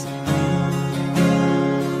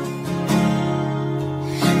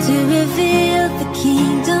 To reveal the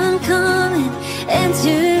kingdom coming, and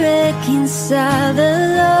to reconcile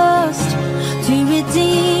the lost, to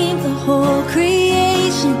redeem the whole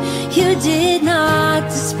creation. You did not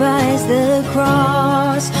despise the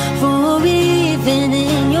cross, for even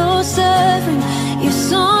in your suffering you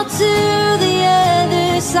saw to the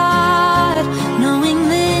other side, knowing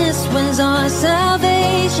this was our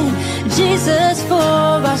salvation. Jesus, for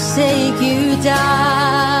our sake you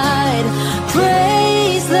died.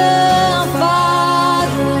 Praise the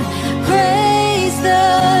Father, praise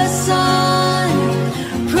the Son,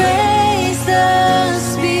 praise the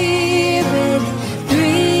Spirit,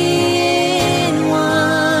 three in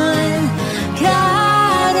one.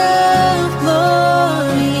 God of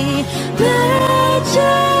glory,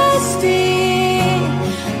 majesty,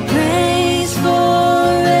 praise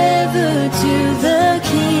forever to the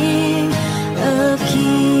King of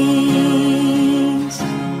Kings.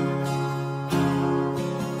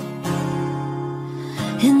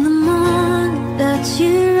 In the morning that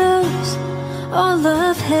you rose, all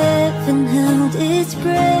of heaven held its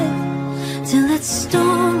breath, till that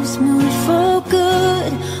storm was moved for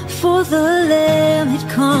good, for the Lamb had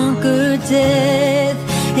conquered death.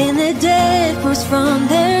 And the dead rose from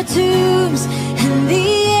their tombs, and the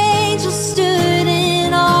angels stood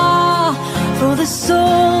in awe, for the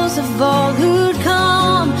souls of all who'd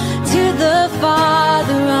come to the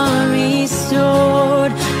Father are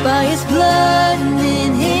restored by His blood and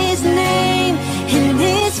in His name. In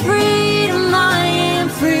His freedom I am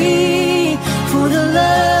free, for the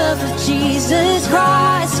love of Jesus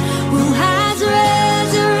Christ, who has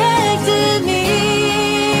resurrected me.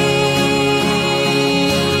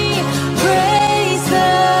 Praise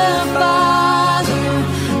the Father,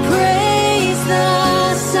 praise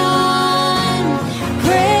the Son,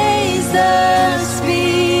 praise the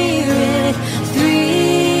Spirit,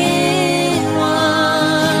 three in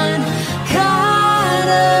one. God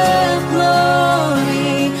of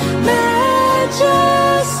glory,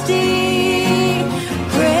 majesty,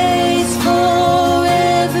 praise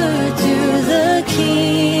forever to the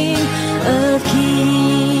King of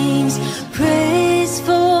Kings. Praise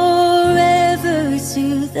forever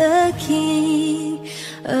to the King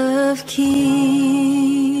of Kings.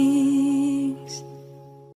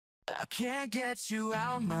 I can't get you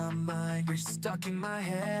out my mind, you're stuck in my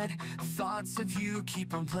head. Thoughts of you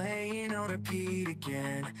keep on playing on repeat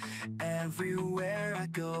again. Everywhere I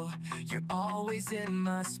go, you're always in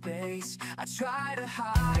my space. I try to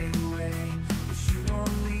hide away, but you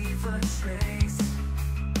don't leave a trace.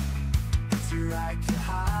 It's your right to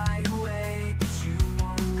hide away, but you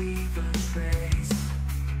won't leave a trace.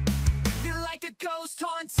 You're like a ghost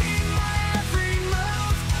haunting my every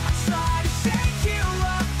move. I try to shake you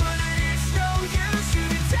up, but it's no use.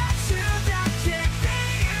 You're a tattoo that can't be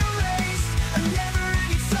erased, a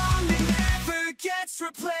never-ending song that never gets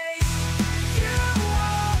replaced. You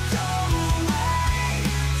won't go away,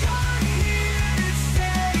 you're here to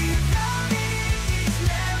stay. Numbing these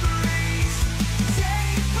memories, day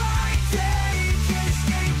by day, can't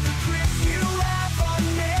escape the grip you have on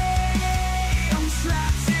me. I'm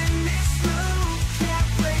trapped in this loop, can't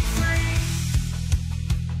break free.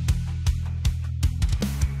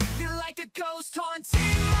 Feel like like a ghost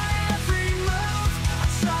haunting my every move. I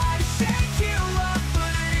try to shake you up,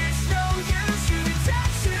 but it's no use. You're the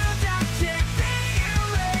tattoo that can't be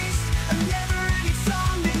erased, a never-ending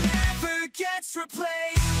song that never gets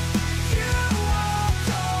replaced. You won't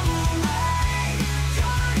go away,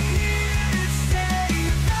 you're here to stay.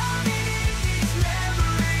 Drowning in these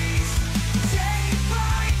memories, day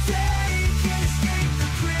by day, can't escape the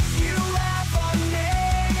grip you have on me.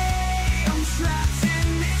 I'm trapped in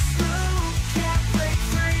this loop, can't break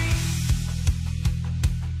free.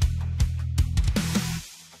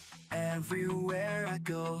 Everywhere I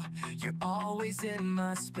go, you're always in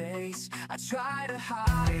my space. I try to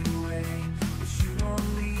hide away, but you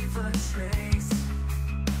don't leave a trace.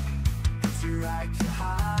 It's your right to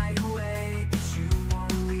hide away, but you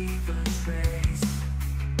won't leave a trace.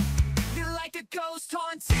 You're like a ghost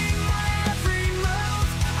haunting my every move.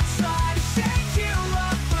 I try to shake you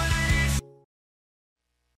up, but it's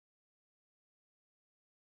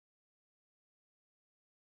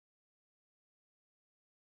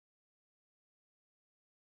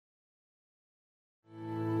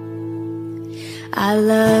I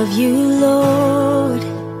love you, Lord.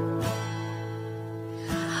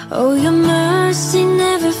 Oh, your mercy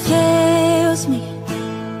never fails me.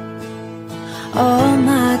 All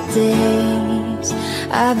my days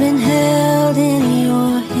I've been held in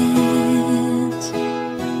your hands.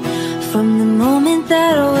 From the moment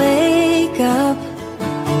that I wake up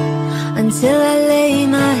until I lay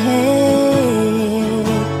my head,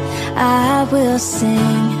 I will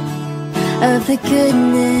sing of the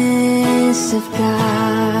goodness of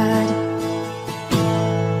God.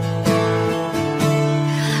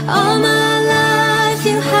 All my life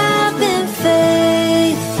you have been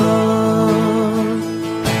faithful.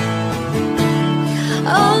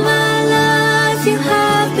 All my life you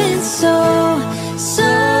have been so,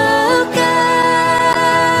 so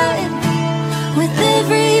good. With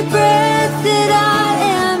every breath that I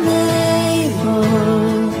am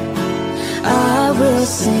able, I will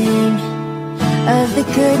sing of the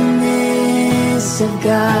goodness of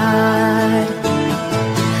God.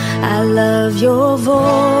 I love your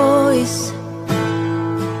voice.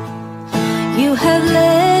 You have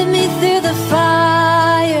led me through the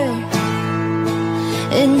fire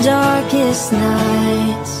in darkest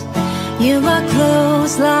nights. You are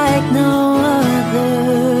close like no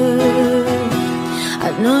other.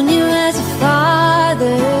 I've known you as a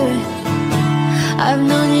father, I've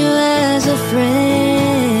known you as a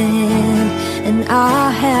friend, and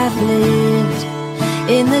I have lived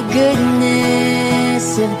in the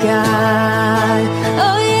goodness of God.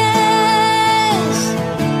 Oh yes,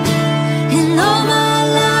 in all my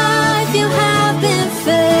life you have been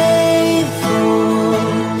faithful.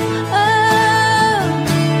 Oh,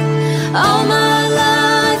 all my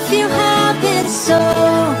life you have been so,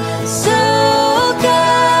 so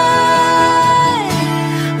good.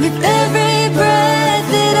 With every breath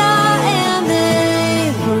that I am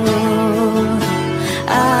able,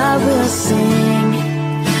 I will sing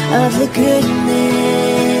of the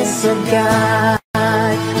goodness of God.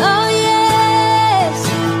 Oh yes,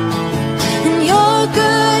 and your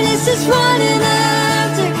goodness is running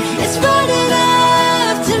after, it's running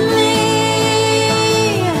after me.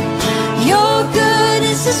 Your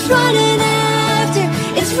goodness is running after,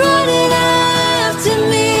 it's running after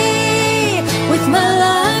me. With my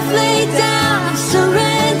life laid down, I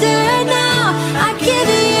surrender now. I give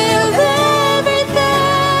you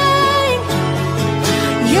everything.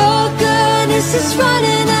 Your goodness is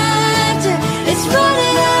running after, it's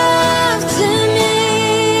running after me.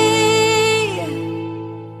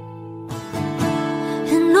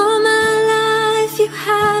 And all my life you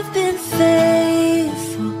have been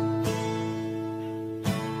faithful.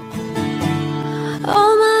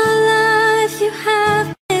 All my life you have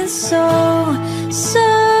been so, so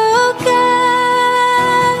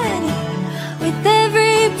good. With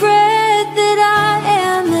every breath that I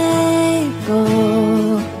am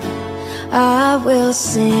able, I will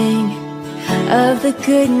sing of the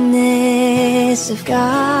goodness of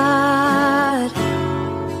God.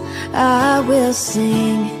 I will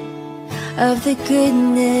sing of the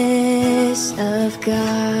goodness of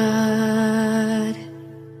God.